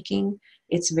decision making.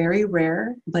 It's very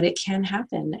rare, but it can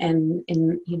happen. And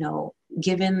you know,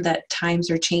 given that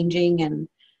times are changing and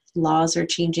laws are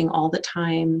changing all the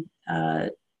time,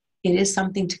 it is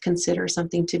something to consider,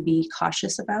 something to be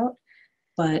cautious about.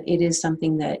 But it is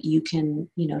something that you can,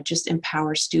 you know, just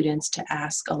empower students to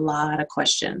ask a lot of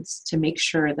questions to make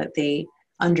sure that they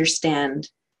understand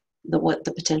what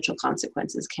the potential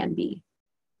consequences can be.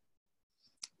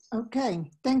 Okay,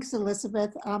 thanks,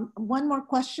 Elizabeth. One more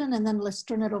question, and then let's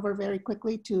turn it over very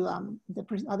quickly to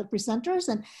the other presenters.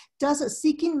 And does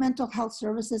seeking mental health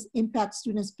services impact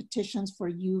students' petitions for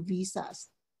U visas?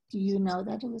 Do you know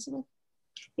that, Elizabeth?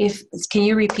 Can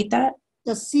you repeat that?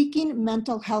 Does seeking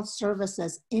mental health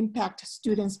services impact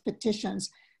students' petitions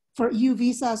for U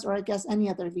visas, or I guess any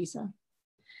other visa?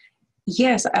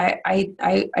 Yes, I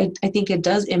think it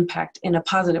does impact in a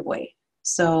positive way.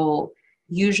 So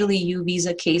usually U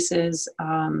visa cases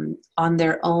on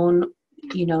their own,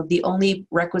 you know, the only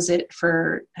requisite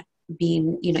for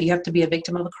being, you know, you have to be a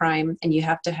victim of a crime and you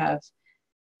have to have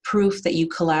proof that you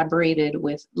collaborated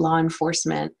with law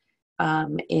enforcement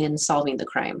in solving the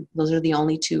crime. Those are the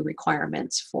only two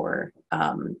requirements for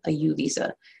a U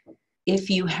visa. If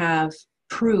you have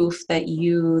proof that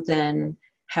you then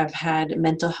have had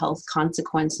mental health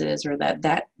consequences, or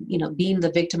that you know, being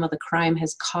the victim of the crime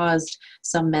has caused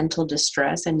some mental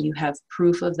distress, and you have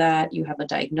proof of that, you have a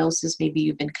diagnosis, maybe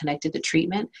you've been connected to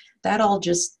treatment, that all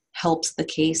just helps the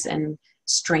case and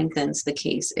strengthens the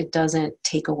case. It doesn't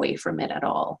take away from it at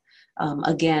all.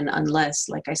 Again, unless,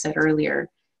 like I said earlier,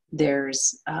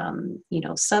 there's you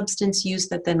know, substance use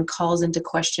that then calls into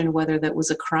question whether that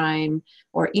was a crime,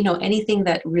 or you know, anything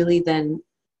that really then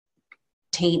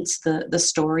taints the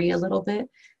story a little bit,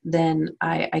 then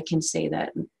I can say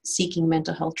that seeking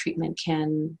mental health treatment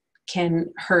can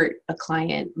hurt a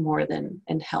client more than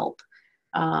and help.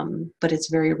 But it's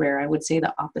very rare. I would say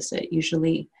the opposite.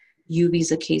 Usually U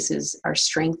visa cases are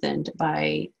strengthened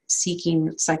by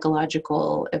seeking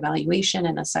psychological evaluation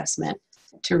and assessment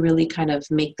to really kind of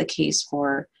make the case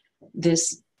for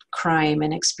this crime,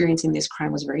 and experiencing this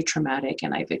crime was very traumatic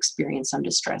and I've experienced some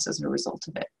distress as a result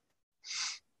of it.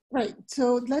 Right,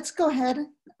 so let's go ahead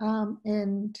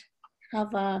and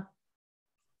have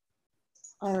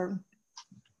our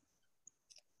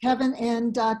Kevin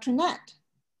and Trinette.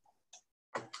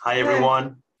 Hi,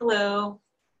 everyone. Hello.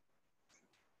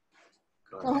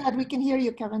 Go ahead, we can hear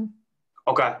you, Kevin.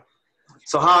 Okay.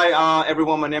 So hi,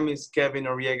 everyone. My name is Kevin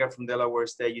Noriega from Delaware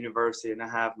State University, and I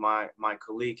have my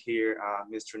colleague here,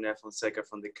 Mr. Ned Fonseca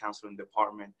from the Counseling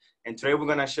Department. And today we're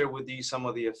going to share with you some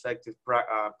of the effective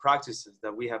practices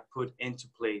that we have put into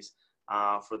place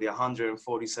for the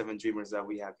 147 Dreamers that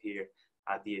we have here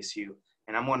at DSU.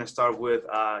 And I'm going to start with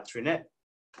Trinette.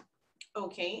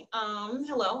 Okay.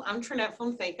 Hello, I'm Trinette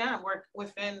Fonseca. I work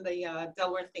within the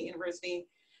Delaware State University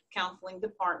Counseling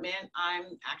Department.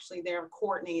 I'm actually their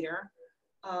coordinator.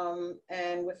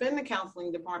 And within the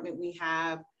counseling department, we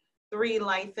have 3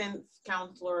 licensed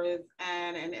counselors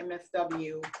and an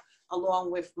MSW,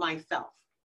 along with myself.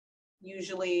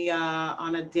 Usually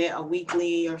on a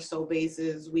weekly or so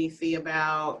basis, we see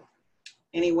about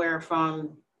anywhere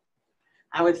from,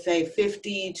 I would say,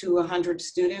 50 to 100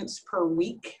 students per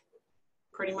week,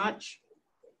 pretty much.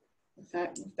 With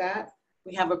that.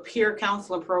 We have a peer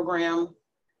counselor program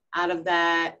out of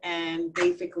that, and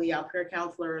basically our peer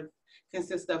counselors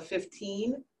consist of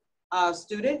 15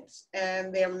 students,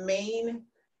 and their main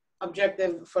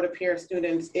objective for the peer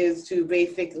students is to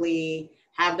basically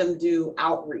have them do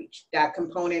outreach, that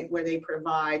component where they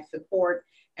provide support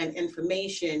and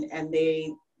information, and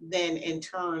they then in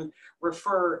turn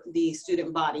refer the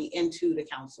student body into the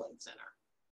counseling center.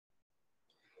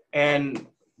 And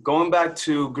going back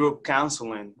to group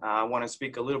counseling, I want to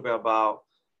speak a little bit about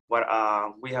what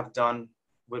we have done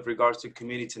with regards to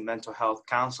community mental health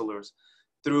counselors.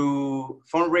 Through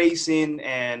fundraising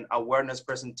and awareness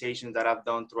presentations that I've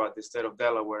done throughout the state of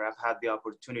Delaware, I've had the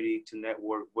opportunity to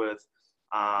network with,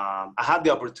 a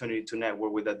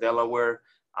Delaware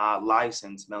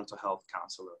licensed mental health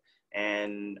counselor.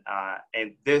 And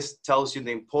this tells you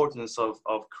the importance of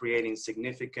creating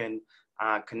significant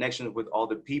connections with all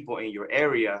the people in your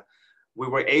area. We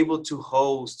were able to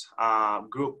host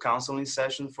group counseling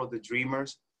sessions for the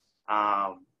Dreamers.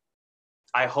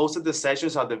 I hosted the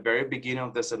sessions at the very beginning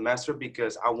of the semester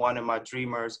because I wanted my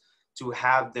Dreamers to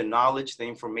have the knowledge, the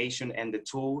information, and the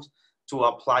tools to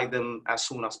apply them as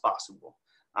soon as possible.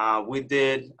 We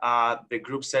did the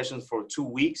group sessions for 2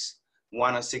 weeks,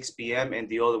 one at 6 p.m. and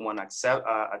the other one at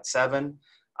 7.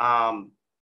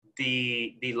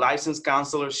 The licensed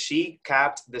counselor, she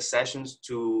capped the sessions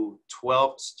to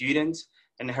 12 students.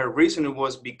 And her reason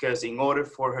was because in order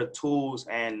for her tools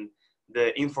and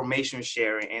the information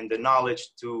sharing and the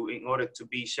knowledge in order to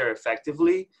be shared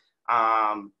effectively,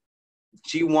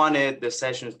 she wanted the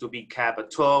sessions to be capped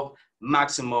at 12,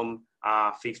 maximum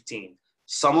 15.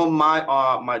 Some of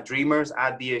my Dreamers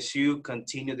at DSU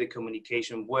continue the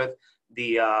communication with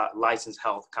the licensed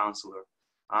health counselor.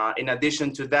 In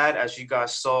addition to that, as you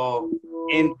guys saw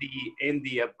in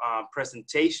the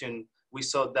presentation, we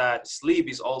saw that sleep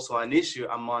is also an issue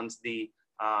amongst the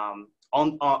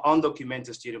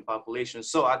undocumented student population.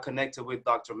 So I connected with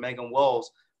Dr. Megan Walls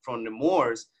from the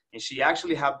Moores, and she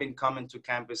actually have been coming to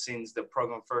campus since the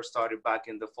program first started back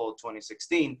in the fall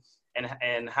 2016,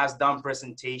 and has done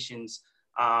presentations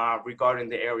regarding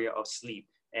the area of sleep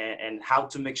and how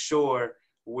to make sure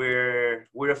we're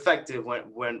effective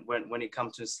when it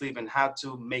comes to sleep, and how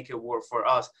to make it work for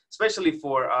us, especially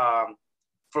for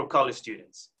college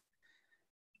students.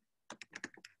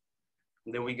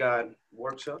 And then we got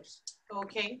workshops.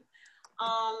 Okay.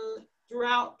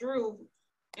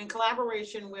 In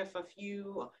collaboration with a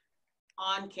few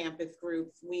on-campus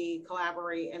groups, we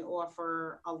collaborate and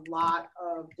offer a lot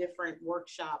of different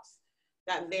workshops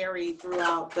that vary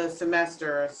throughout the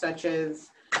semester, such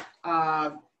as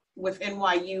with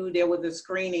NYU, there was a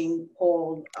screening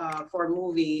called for a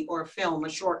movie or a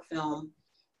short film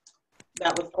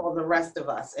that was called The Rest of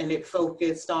Us, and it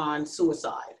focused on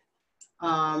suicide.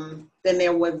 Then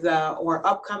there was,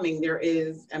 there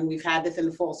is, and we've had this in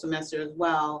the fall semester as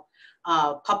well,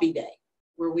 Puppy Day,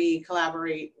 where we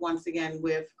collaborate once again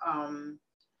with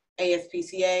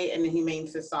ASPCA and the Humane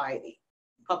Society.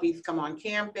 Puppies come on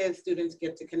campus, students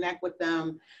get to connect with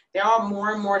them. There are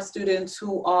more and more students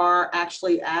who are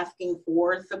actually asking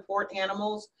for support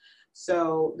animals.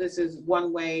 So this is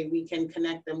one way we can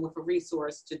connect them with a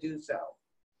resource to do so.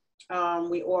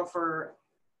 We offer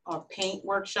paint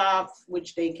workshops,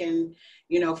 which they can,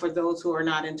 for those who are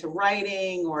not into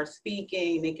writing or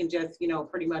speaking, they can just,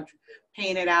 pretty much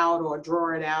paint it out or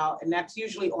draw it out. And that's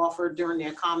usually offered during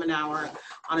their common hour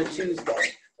on a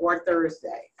Tuesday or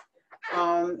Thursday.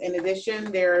 In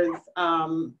addition, there's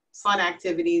fun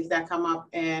activities that come up,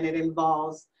 and it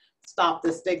involves Stop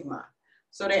the Stigma.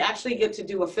 So they actually get to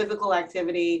do a physical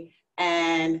activity,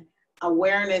 and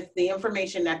awareness, the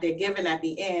information that they're given at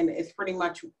the end is pretty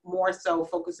much more so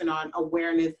focusing on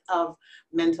awareness of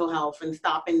mental health and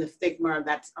stopping the stigma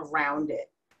that's around it.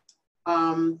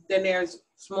 Then there's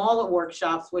smaller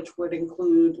workshops, which would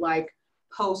include like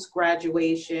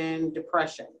post-graduation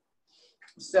depression.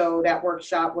 So that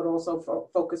workshop would also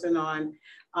focus in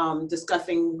on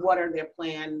discussing what are their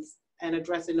plans and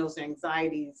addressing those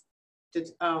anxieties to,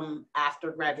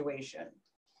 after graduation.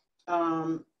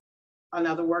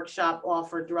 Another workshop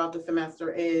offered throughout the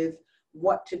semester is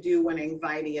what to do when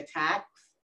anxiety attacks.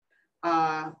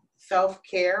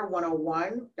 Self-care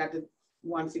 101,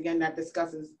 once again, that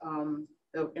discusses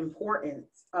the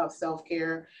importance of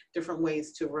self-care, different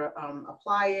ways to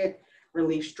apply it,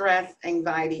 relieve stress,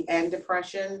 anxiety, and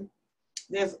depression.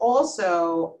 There's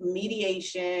also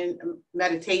meditation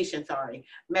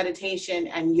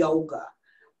and yoga,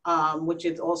 which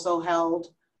is also held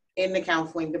in the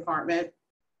counseling department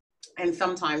and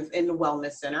sometimes in the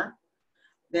wellness center.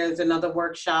 There's another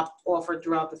workshop offered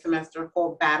throughout the semester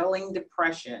called Battling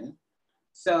Depression.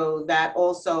 So that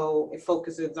also, it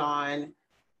focuses on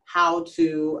how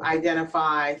to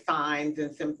identify signs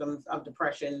and symptoms of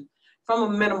depression from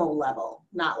a minimal level,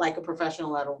 not like a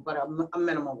professional level, but a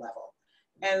minimal level.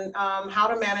 And how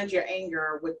to manage your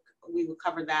anger, we would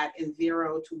cover that in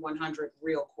 0 to 100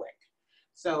 real quick.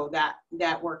 So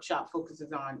that workshop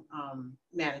focuses on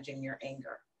managing your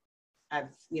anger, as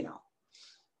you know,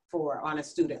 on a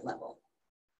student level.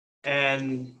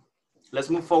 And let's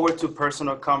move forward to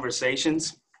personal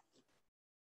conversations.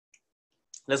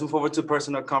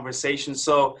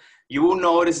 So you will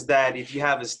notice that if you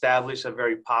have established a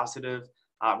very positive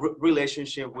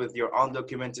relationship with your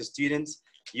undocumented students,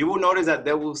 you will notice that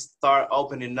they will start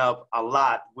opening up a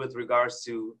lot with regards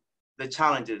to the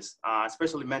challenges,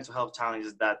 especially mental health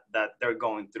challenges that they're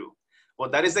going through. Well,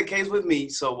 that is the case with me.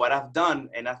 So what I've done,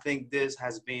 and I think this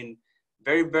has been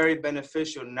very, very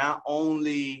beneficial, not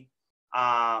only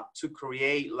to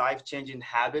create life-changing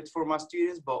habits for my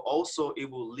students, but also it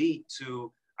will lead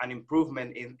to an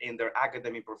improvement in their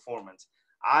academic performance.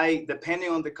 Depending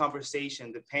on the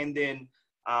conversation, depending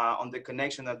on the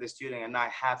connection that the student and I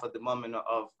have at the moment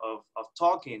of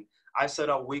talking, I set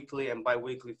up weekly and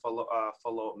bi-weekly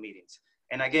follow-up meetings.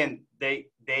 And again,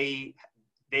 they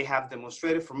have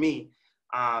demonstrated for me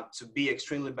to be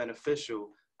extremely beneficial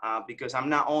because I'm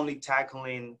not only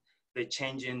tackling the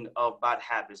changing of bad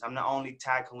habits, I'm not only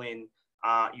tackling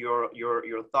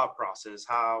your thought process,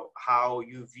 how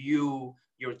you view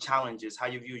your challenges, how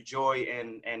you view joy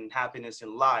and happiness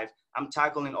in life. I'm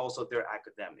tackling also their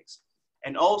academics.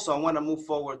 And also I want to move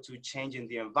forward to changing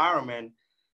the environment.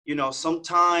 You know,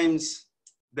 sometimes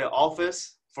the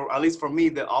office, at least for me,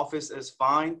 the office is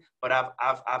fine, but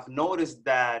I've noticed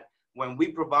that when we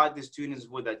provide the students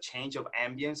with a change of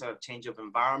ambience, or a change of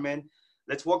environment,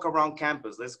 let's walk around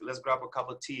campus, let's grab a cup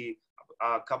of tea,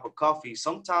 a cup of coffee.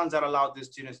 Sometimes that allows the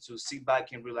students to sit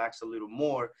back and relax a little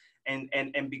more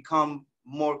and become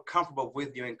more comfortable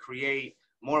with you and create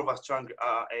more of a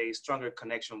stronger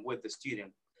connection with the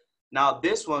student. Now,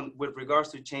 this one, with regards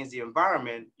to change the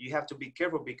environment, you have to be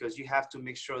careful because you have to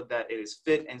make sure that it is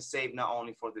fit and safe, not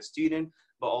only for the student,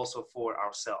 but also for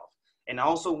ourselves. And I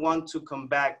also want to come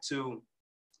back to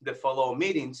the follow-up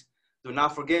meetings. Do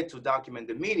not forget to document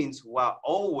the meetings while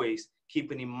always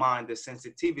keeping in mind the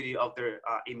sensitivity of their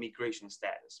immigration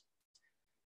status.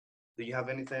 Do you have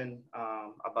anything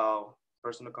about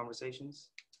personal conversations?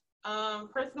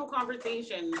 Personal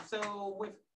conversations. So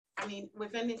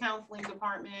within the counseling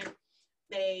department,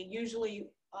 they usually,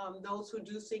 those who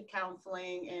do seek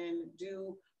counseling and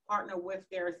do partner with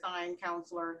their assigned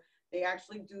counselor, they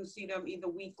actually do see them either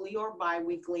weekly or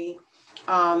bi-weekly.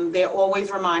 They're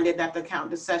always reminded that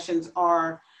the sessions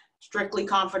are strictly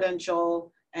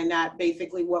confidential and that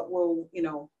basically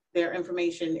their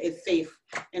information is safe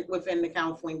within the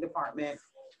counseling department.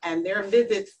 And their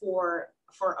visits for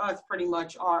us pretty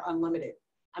much are unlimited.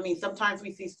 I mean, sometimes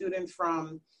we see students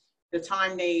from the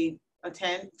time they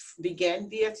begin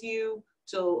DSU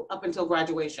up until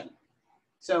graduation.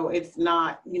 So it's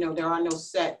not, there are no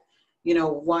set,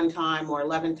 1 time or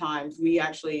 11 times.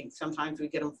 Sometimes we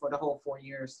get them for the whole 4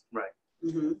 years. Right.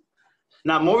 Mm-hmm.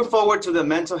 Now, moving forward to the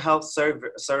mental health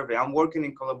survey, I'm working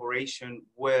in collaboration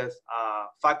with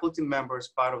faculty members,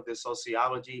 part of the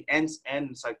sociology and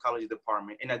psychology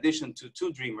department, in addition to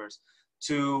 2 Dreamers,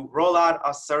 to roll out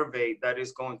a survey that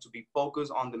is going to be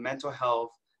focused on the mental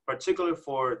health, particularly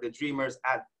for the Dreamers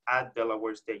at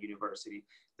Delaware State University.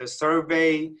 The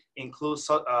survey includes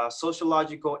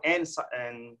sociological and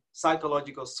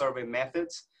psychological survey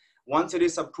methods. Once it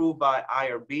is approved by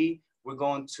IRB, we're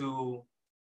going to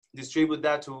distribute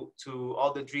that to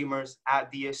all the Dreamers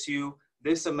at DSU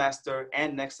this semester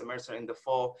and next semester in the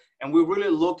fall. And we're really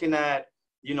looking at,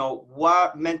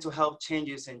 what mental health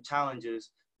changes and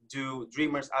challenges do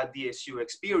Dreamers at DSU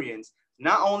experience,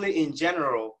 not only in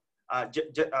general,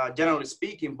 generally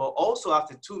speaking, but also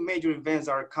after two major events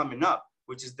are coming up,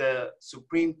 which is the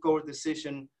Supreme Court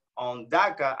decision on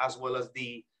DACA, as well as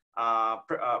the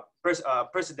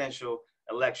presidential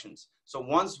elections. So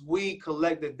once we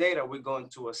collect the data, we're going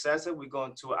to assess it. We're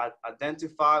going to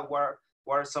identify what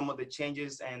are some of the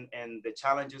changes and the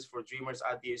challenges for Dreamers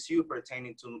at DSU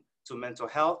pertaining to mental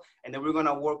health. And then we're going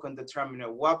to work on determining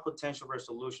what potential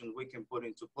resolutions we can put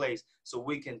into place so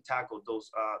we can tackle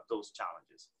those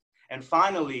challenges. And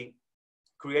finally,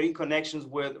 creating connections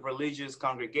with religious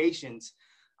congregations.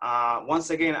 Once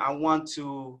again, I want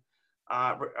to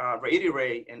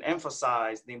reiterate and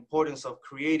emphasize the importance of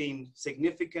creating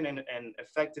significant and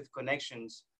effective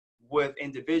connections with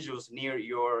individuals near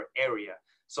your area.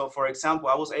 So for example,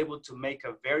 I was able to make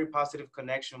a very positive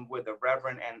connection with a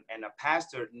reverend and a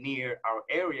pastor near our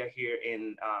area here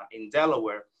in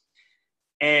Delaware.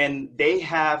 And they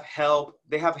have helped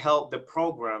the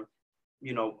program,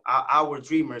 you know, our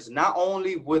Dreamers, not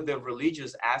only with the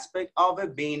religious aspect of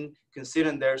it, being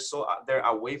considering they're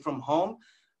away from home,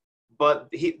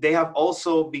 but they have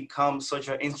also become such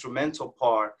an instrumental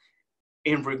part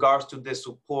in regards to the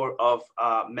support of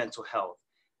mental health.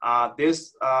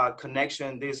 This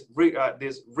connection, this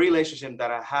relationship that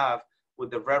I have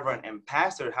with the Reverend and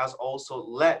Pastor has also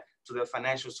led to the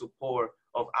financial support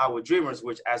of our Dreamers,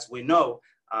 which, as we know,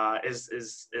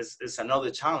 is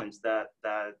another challenge that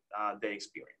they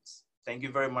experience. Thank you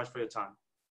very much for your time.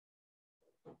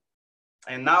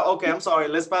 And now, okay, I'm sorry,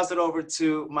 let's pass it over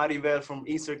to Maribel from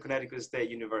Eastern Connecticut State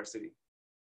University.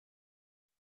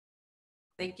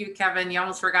 Thank you, Kevin. You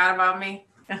almost forgot about me.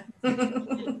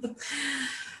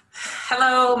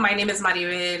 Hello, my name is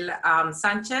Maribel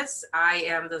Sanchez. I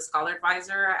am the Scholar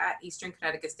Advisor at Eastern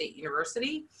Connecticut State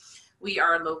University. We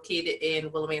are located in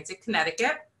Willimantic,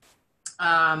 Connecticut,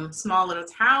 small little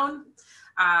town.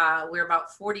 We're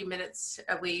about 40 minutes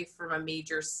away from a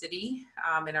major city,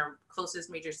 and our closest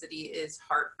major city is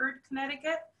Hartford,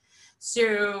 Connecticut.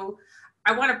 So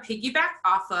I want to piggyback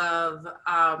off of,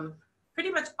 pretty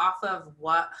much off of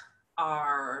what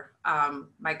our,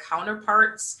 my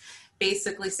counterparts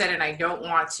basically said, and I don't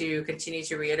want to continue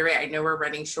to reiterate. I know we're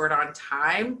running short on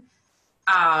time.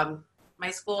 My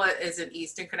school is in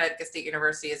Eastern Connecticut State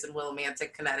University, is in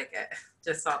Willimantic, Connecticut.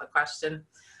 Just saw the question.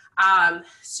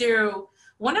 So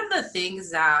one of the things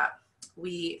that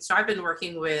so I've been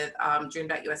working with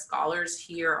DREAM.US scholars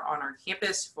here on our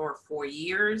campus for 4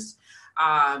 years.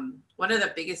 One of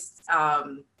the biggest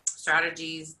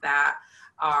strategies that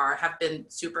have been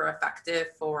super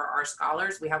effective for our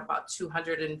scholars, we have about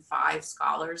 205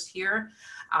 scholars here,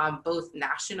 both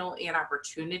national and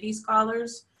opportunity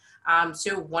scholars.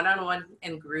 So one-on-one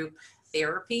and group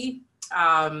therapy.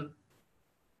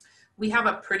 We have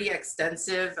a pretty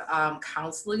extensive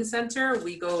counseling center.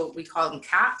 We call them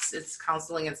CAPS. It's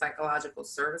Counseling and Psychological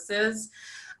Services.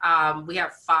 We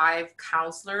have 5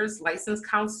 counselors, licensed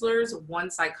counselors, 1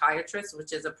 psychiatrist,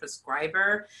 which is a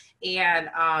prescriber, and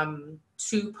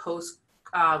 2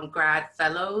 post-grad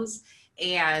fellows,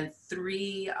 and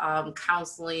 3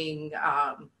 counseling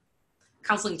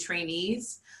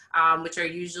trainees, which are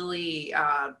usually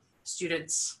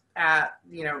students at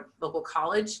local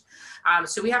college.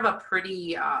 So we have a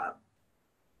pretty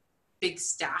big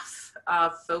staff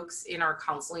of folks in our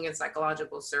counseling and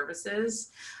psychological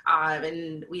services.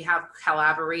 And we have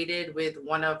collaborated with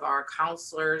one of our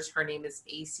counselors. Her name is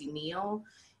AC Neal.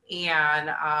 And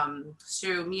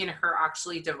so me and her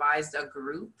actually devised a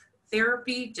group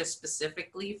therapy just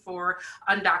specifically for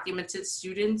undocumented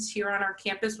students here on our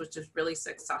campus, which is really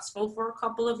successful for a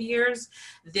couple of years.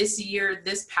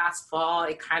 This past fall,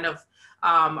 it kind of,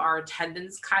 our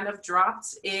attendance kind of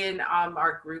dropped in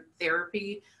our group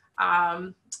therapy.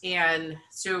 And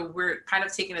so we're kind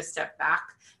of taking a step back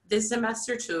this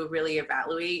semester to really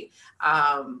evaluate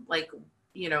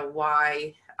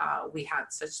why we had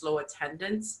such low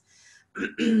attendance.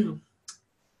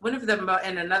 One of them,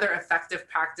 and another effective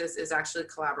practice is actually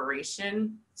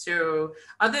collaboration. So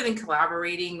other than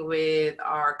collaborating with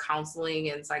our counseling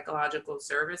and psychological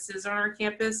services on our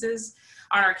campus,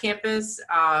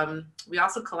 we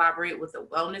also collaborate with the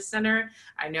Wellness Center.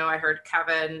 I know I heard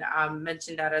Kevin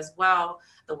mention that as well.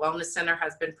 The Wellness Center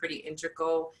has been pretty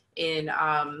integral in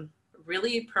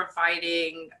really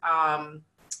providing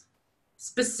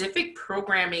specific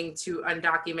programming to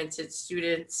undocumented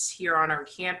students here on our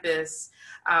campus.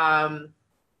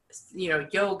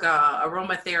 Yoga,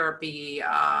 aromatherapy,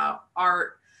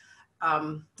 art,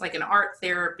 like an art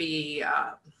therapy.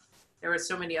 There were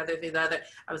so many other things. I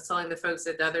was telling the folks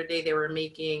that the other day they were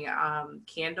making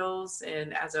candles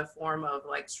and as a form of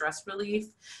like stress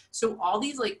relief. So all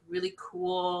these like really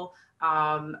cool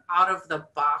out of the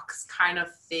box kind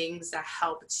of things that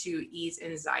help to ease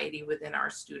anxiety within our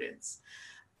students.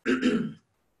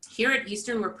 Here at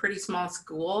Eastern, we're a pretty small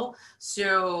school,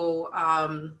 so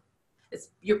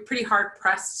you're pretty hard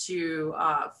pressed to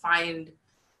find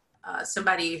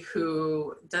somebody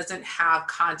who doesn't have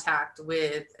contact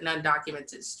with an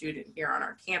undocumented student here on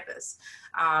our campus.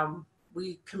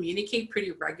 We communicate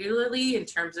pretty regularly in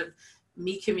terms of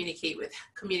me communicating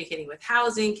with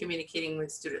housing, communicating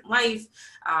with student life,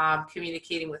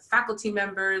 communicating with faculty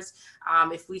members.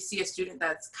 If we see a student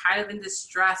that's kind of in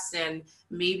distress and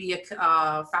maybe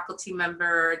a faculty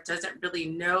member doesn't really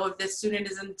know if this student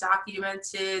is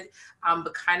undocumented,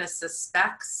 but kind of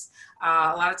suspects,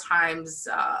 a lot of times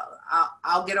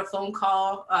I'll get a phone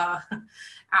call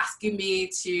asking me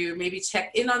to maybe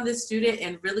check in on this student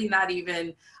and really not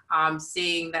even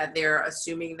saying that they're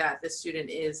assuming that the student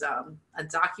is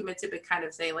undocumented, but kind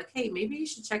of saying like, hey, maybe you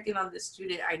should check in on this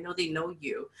student. I know they know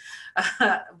you,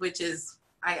 which is,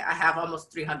 I have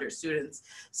almost 300 students.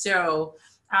 So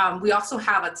we also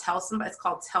have a Tell Somebody, it's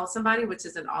called Tell Somebody, which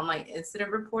is an online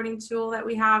incident reporting tool that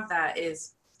we have that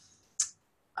is,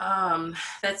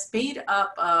 that's made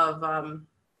up of,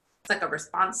 it's like a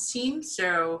response team.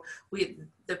 So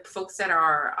the folks that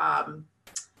are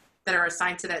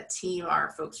assigned to that team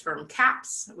are folks from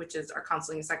CAPS, which is our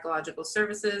Counseling and Psychological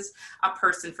Services, a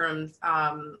person from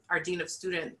our Dean of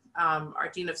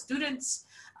Students,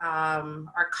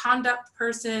 our conduct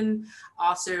person,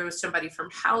 also somebody from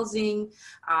housing.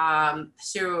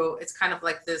 So it's kind of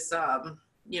like this,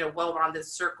 well-rounded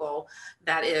circle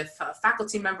that if a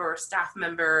faculty member or staff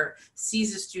member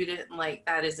sees a student like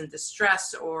that is in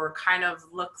distress or kind of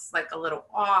looks like a little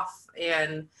off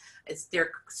and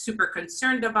they're super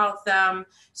concerned about them,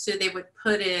 so they would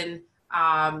put in,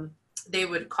 they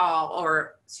would call,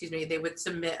 or excuse me, they would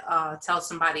submit a Tell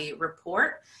Somebody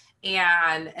report,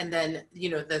 and then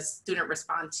the student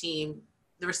response team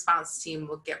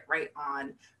will get right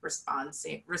on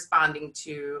responding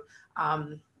to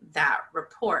that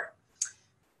report.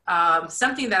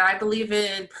 Something that I believe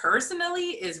in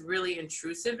personally is really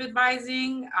intrusive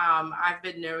advising. I've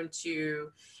been known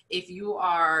to, if you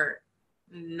are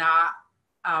not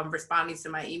responding to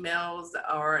my emails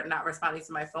or not responding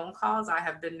to my phone calls, I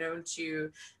have been known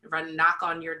to knock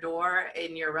on your door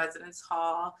in your residence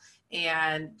hall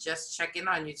and just check in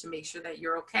on you to make sure that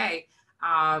you're okay.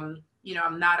 I'm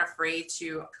not afraid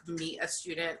to meet a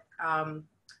student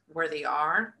where they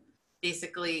are,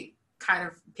 basically kind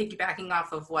of piggybacking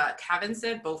off of what Kevin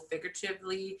said, both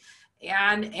figuratively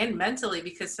and mentally,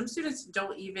 because some students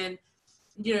don't even,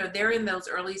 they're in those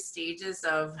early stages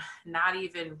of not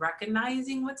even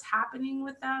recognizing what's happening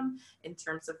with them in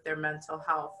terms of their mental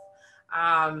health.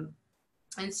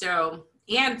 And so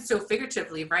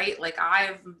figuratively, right? Like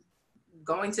I'm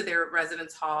going to their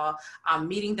residence hall, I'm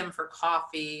meeting them for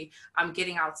coffee, I'm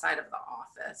getting outside of the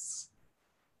office.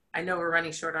 I know we're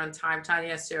running short on time,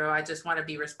 Tanya, so I just want to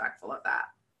be respectful of that.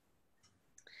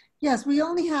 Yes, we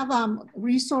only have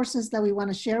resources that we want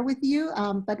to share with you,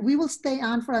 but we will stay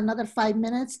on for another 5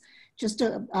 minutes just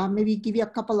to maybe give you a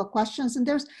couple of questions. And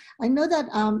I know that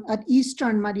at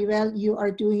Eastern, Maribel, you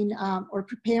are doing or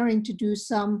preparing to do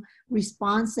some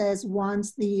responses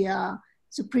once the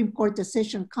Supreme Court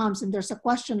decision comes. And there's a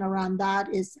question around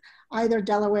that, is either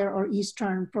Delaware or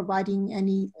Eastern providing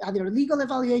any other legal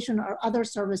evaluation or other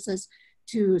services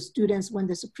to students when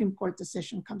the Supreme Court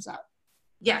decision comes out?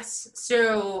 Yes.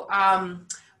 So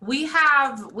we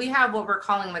have what we're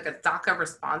calling like a DACA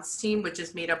response team, which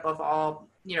is made up of all,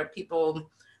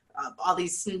 people, all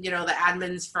these, the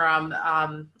admins from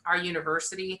our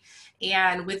university.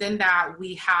 And within that,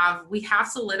 we have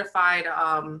solidified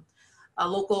a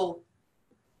local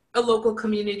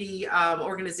community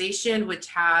organization, which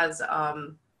has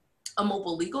a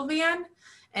mobile legal van.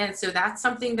 And so that's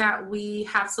something that we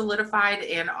have solidified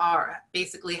and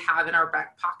basically have in our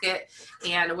back pocket.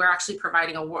 And we're actually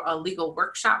providing a legal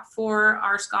workshop for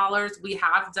our scholars. We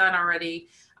have done already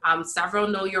several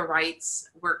Know Your Rights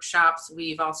workshops.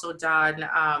 We've also done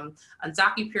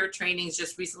UndocuPeer trainings.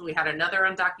 Just recently we had another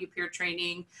UndocuPeer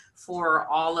training for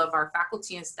all of our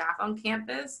faculty and staff on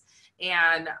campus.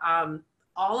 And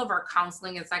all of our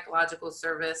counseling and psychological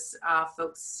service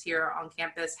folks here on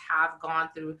campus have gone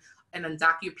through an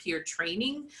UndocuPeer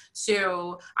training.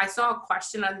 So I saw a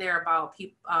question on there about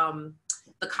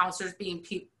the counselors being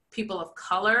people of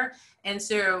color. And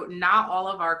so not all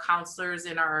of our counselors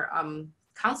in our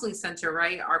counseling center,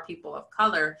 right, are people of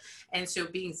color. And so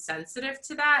being sensitive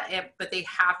to that, but they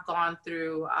have gone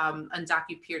through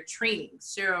UndocuPeer training.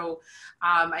 So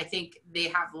I think they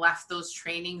have left those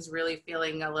trainings really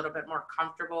feeling a little bit more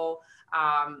comfortable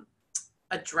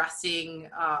addressing,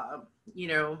 you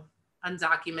know,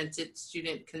 undocumented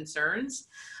student concerns.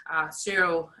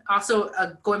 So also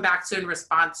going back to in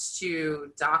response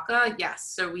to DACA,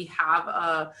 yes, so we have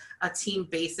a team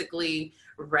basically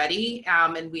ready,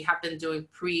 and we have been doing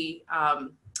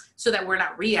so that we're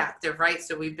not reactive, right?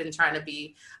 So we've been trying to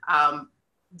be,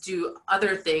 do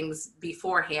other things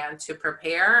beforehand to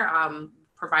prepare,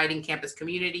 providing campus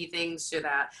community things so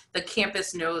that the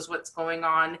campus knows what's going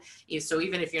on. So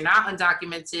even if you're not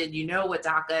undocumented, you know what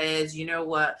DACA is, you know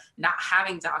what not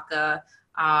having DACA,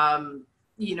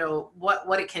 you know,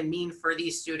 what it can mean for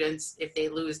these students if they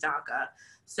lose DACA.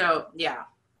 So, yeah.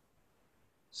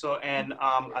 So, and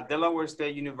at Delaware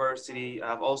State University,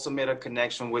 I've also made a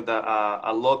connection with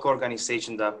a local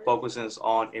organization that focuses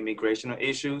on immigration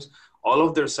issues. All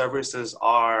of their services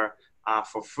are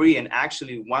for free, and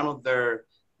actually one of their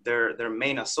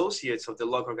main associates of the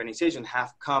local organization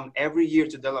have come every year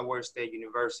to Delaware State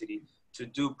University to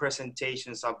do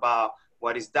presentations about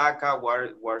what is DACA,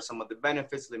 what are some of the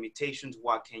benefits, limitations,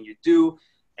 what can you do,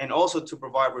 and also to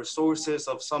provide resources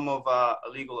of some of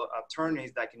legal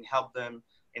attorneys that can help them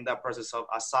in that process of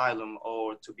asylum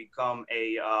or to become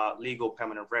a legal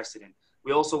permanent resident.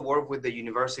 We also work with the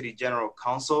University General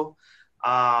Counsel,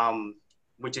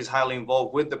 which is highly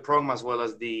involved with the program, as well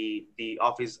as the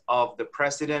Office of the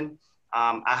President.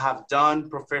 I have done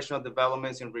professional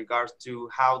developments in regards to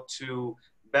how to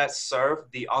best serve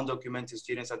the undocumented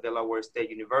students at Delaware State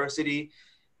University.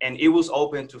 And it was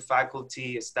open to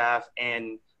faculty, staff,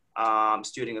 and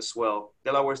student as well.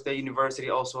 Delaware State University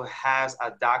also has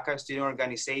a DACA student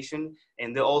organization,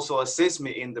 and they also assist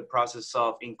me in the process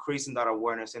of increasing that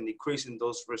awareness and decreasing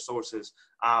those resources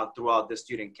throughout the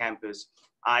student campus.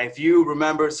 If you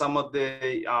remember some of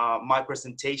the my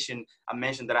presentation, I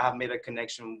mentioned that I have made a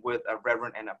connection with a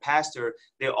reverend and a pastor.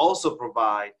 They also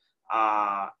provide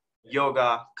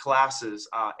yoga classes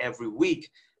every week.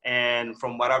 And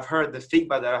from what I've heard, the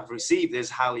feedback that I've received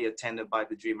is highly attended by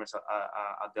the Dreamers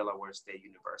at Delaware State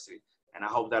University. And I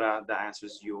hope that that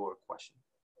answers your question.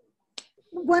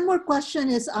 One more question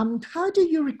is, how do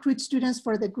you recruit students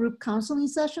for the group counseling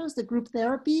sessions, the group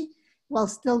therapy, while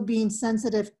still being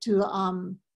sensitive to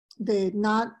the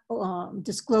not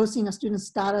disclosing a student's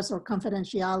status or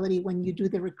confidentiality when you do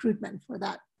the recruitment for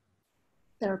that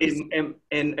therapy?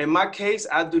 In my case,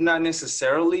 I do not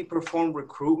necessarily perform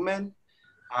recruitment.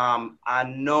 I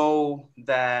know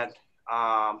that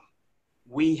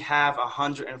we have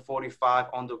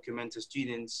 145 undocumented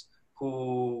students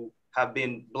who have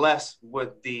been blessed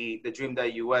with the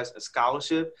DreamUS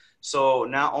scholarship. So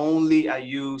not only I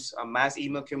use a mass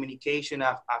email communication,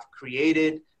 I've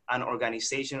created an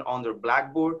organization under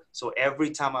Blackboard. So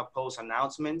every time I post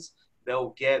announcements,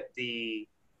 they'll get the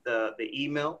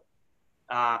email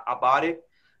about it.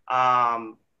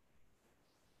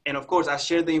 And of course, I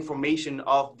share the information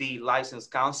of the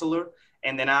licensed counselor,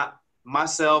 and then I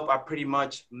pretty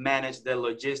much manage the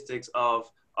logistics of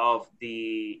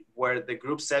where the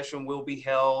group session will be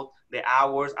held, the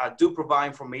hours. I do provide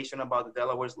information about the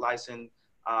Delaware's license,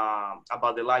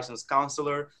 about the licensed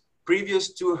counselor.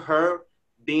 Previous to her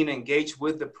being engaged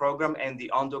with the program and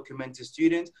the undocumented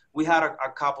students, we had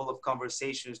a couple of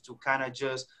conversations to kind of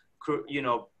just, you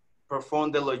know,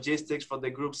 perform the logistics for the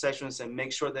group sessions and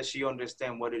make sure that she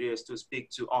understands what it is to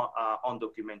speak to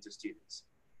undocumented students.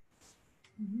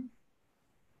 Mm-hmm.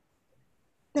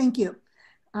 Thank you.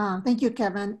 Thank you,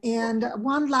 Kevin. And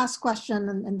one last question,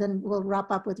 and then we'll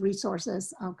wrap up with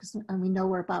resources, because we know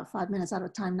we're about 5 minutes out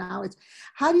of time now. It's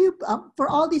how do you, for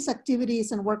all these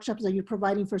activities and workshops that you're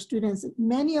providing for students,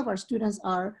 many of our students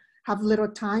have little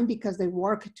time because they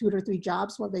work 2 to 3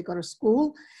 jobs while they go to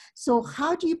school. So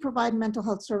how do you provide mental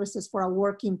health services for a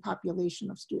working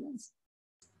population of students?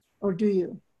 Or do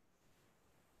you?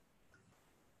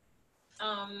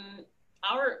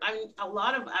 A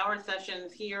lot of our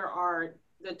sessions here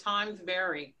the times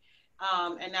vary.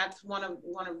 And that's one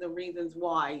of the reasons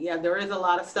why. Yeah, there is a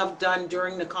lot of stuff done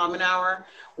during the common hour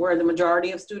where the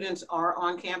majority of students are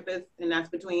on campus, and that's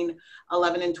between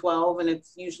 11 and 12, and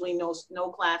it's usually no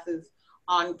classes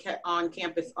on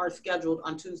campus are scheduled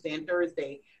on Tuesday and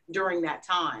Thursday during that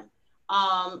time.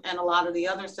 And a lot of the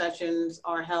other sessions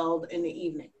are held in the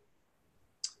evening.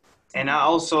 And I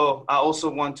also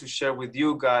want to share with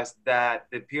you guys that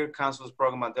the Peer Counselors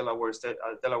Program at Delaware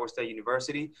State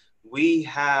University, we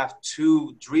have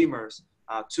 2 Dreamers,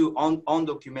 2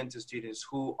 undocumented students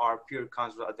who are peer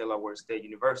counselors at Delaware State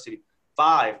University.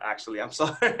 5, actually, I'm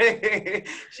sorry.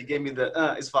 She gave me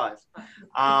it's 5.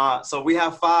 So we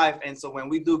have 5. And so when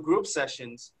we do group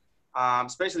sessions,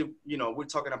 especially, you know, we're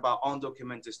talking about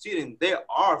undocumented students, they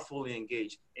are fully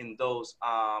engaged in those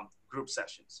group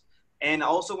sessions. And I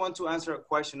also want to answer a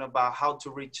question about how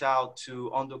to reach out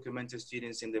to undocumented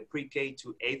students in the pre-K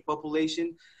to 8th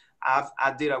population.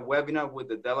 I did a webinar with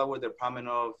the Delaware Department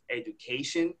of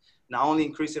Education, not only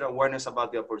increasing awareness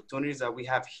about the opportunities that we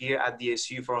have here at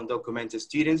DSU for undocumented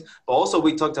students, but also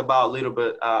we talked about a little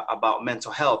bit about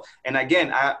mental health. And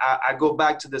again, I go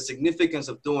back to the significance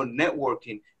of doing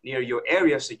networking near your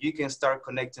area so you can start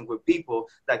connecting with people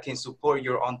that can support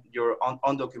your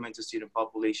undocumented student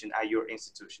population at your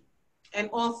institution.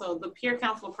 And also the peer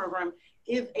counselor program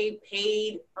is a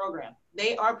paid program.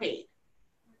 They are paid.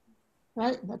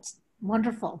 Right, that's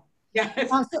wonderful. Yes.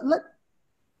 So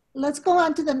let's go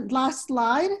on to the last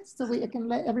slide so we can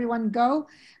let everyone go.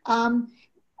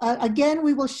 Again,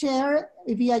 we will share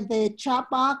via the chat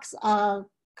box a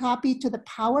copy to the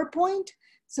PowerPoint.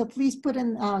 So please put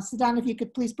in, Sudan, if you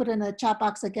could please put in the chat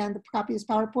box again, the copy of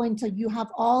PowerPoint, so you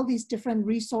have all these different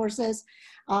resources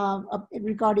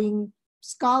regarding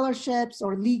scholarships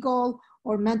or legal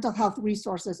or mental health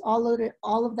resources. All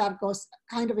of that goes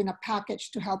kind of in a package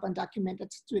to help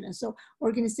undocumented students. So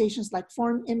organizations like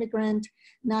Foreign Immigrant,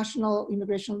 National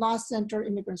Immigration Law Center,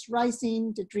 Immigrants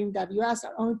Rising, TheDream.Us,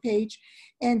 our own page,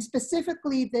 and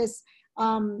specifically this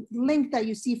link that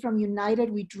you see from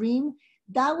United We Dream,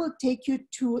 that will take you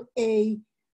to a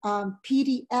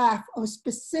PDF of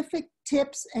specific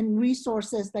tips and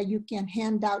resources that you can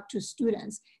hand out to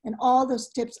students. And all those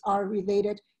tips are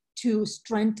related to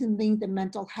strengthening the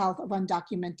mental health of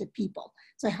undocumented people.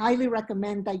 So I highly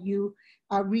recommend that you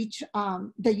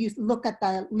that you look at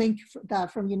the link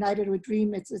from United We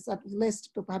Dream. It's a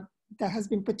list that has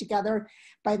been put together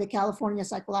by the California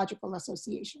Psychological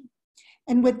Association.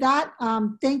 And with that,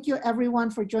 thank you everyone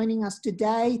for joining us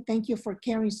today. Thank you for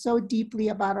caring so deeply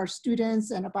about our students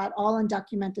and about all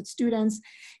undocumented students.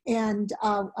 And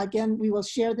again, we will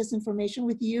share this information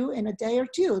with you in a day or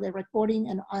two, the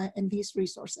recording and these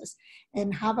resources.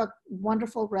 And have a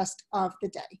wonderful rest of the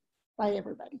day. Bye,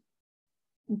 everybody.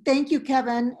 And thank you,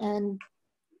 Kevin and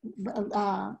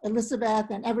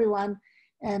Elizabeth and everyone.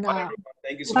 And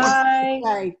thank you so much. Bye.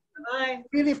 Bye. Bye.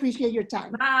 Really appreciate your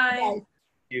time. Bye. Bye. Thank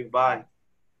you. Bye.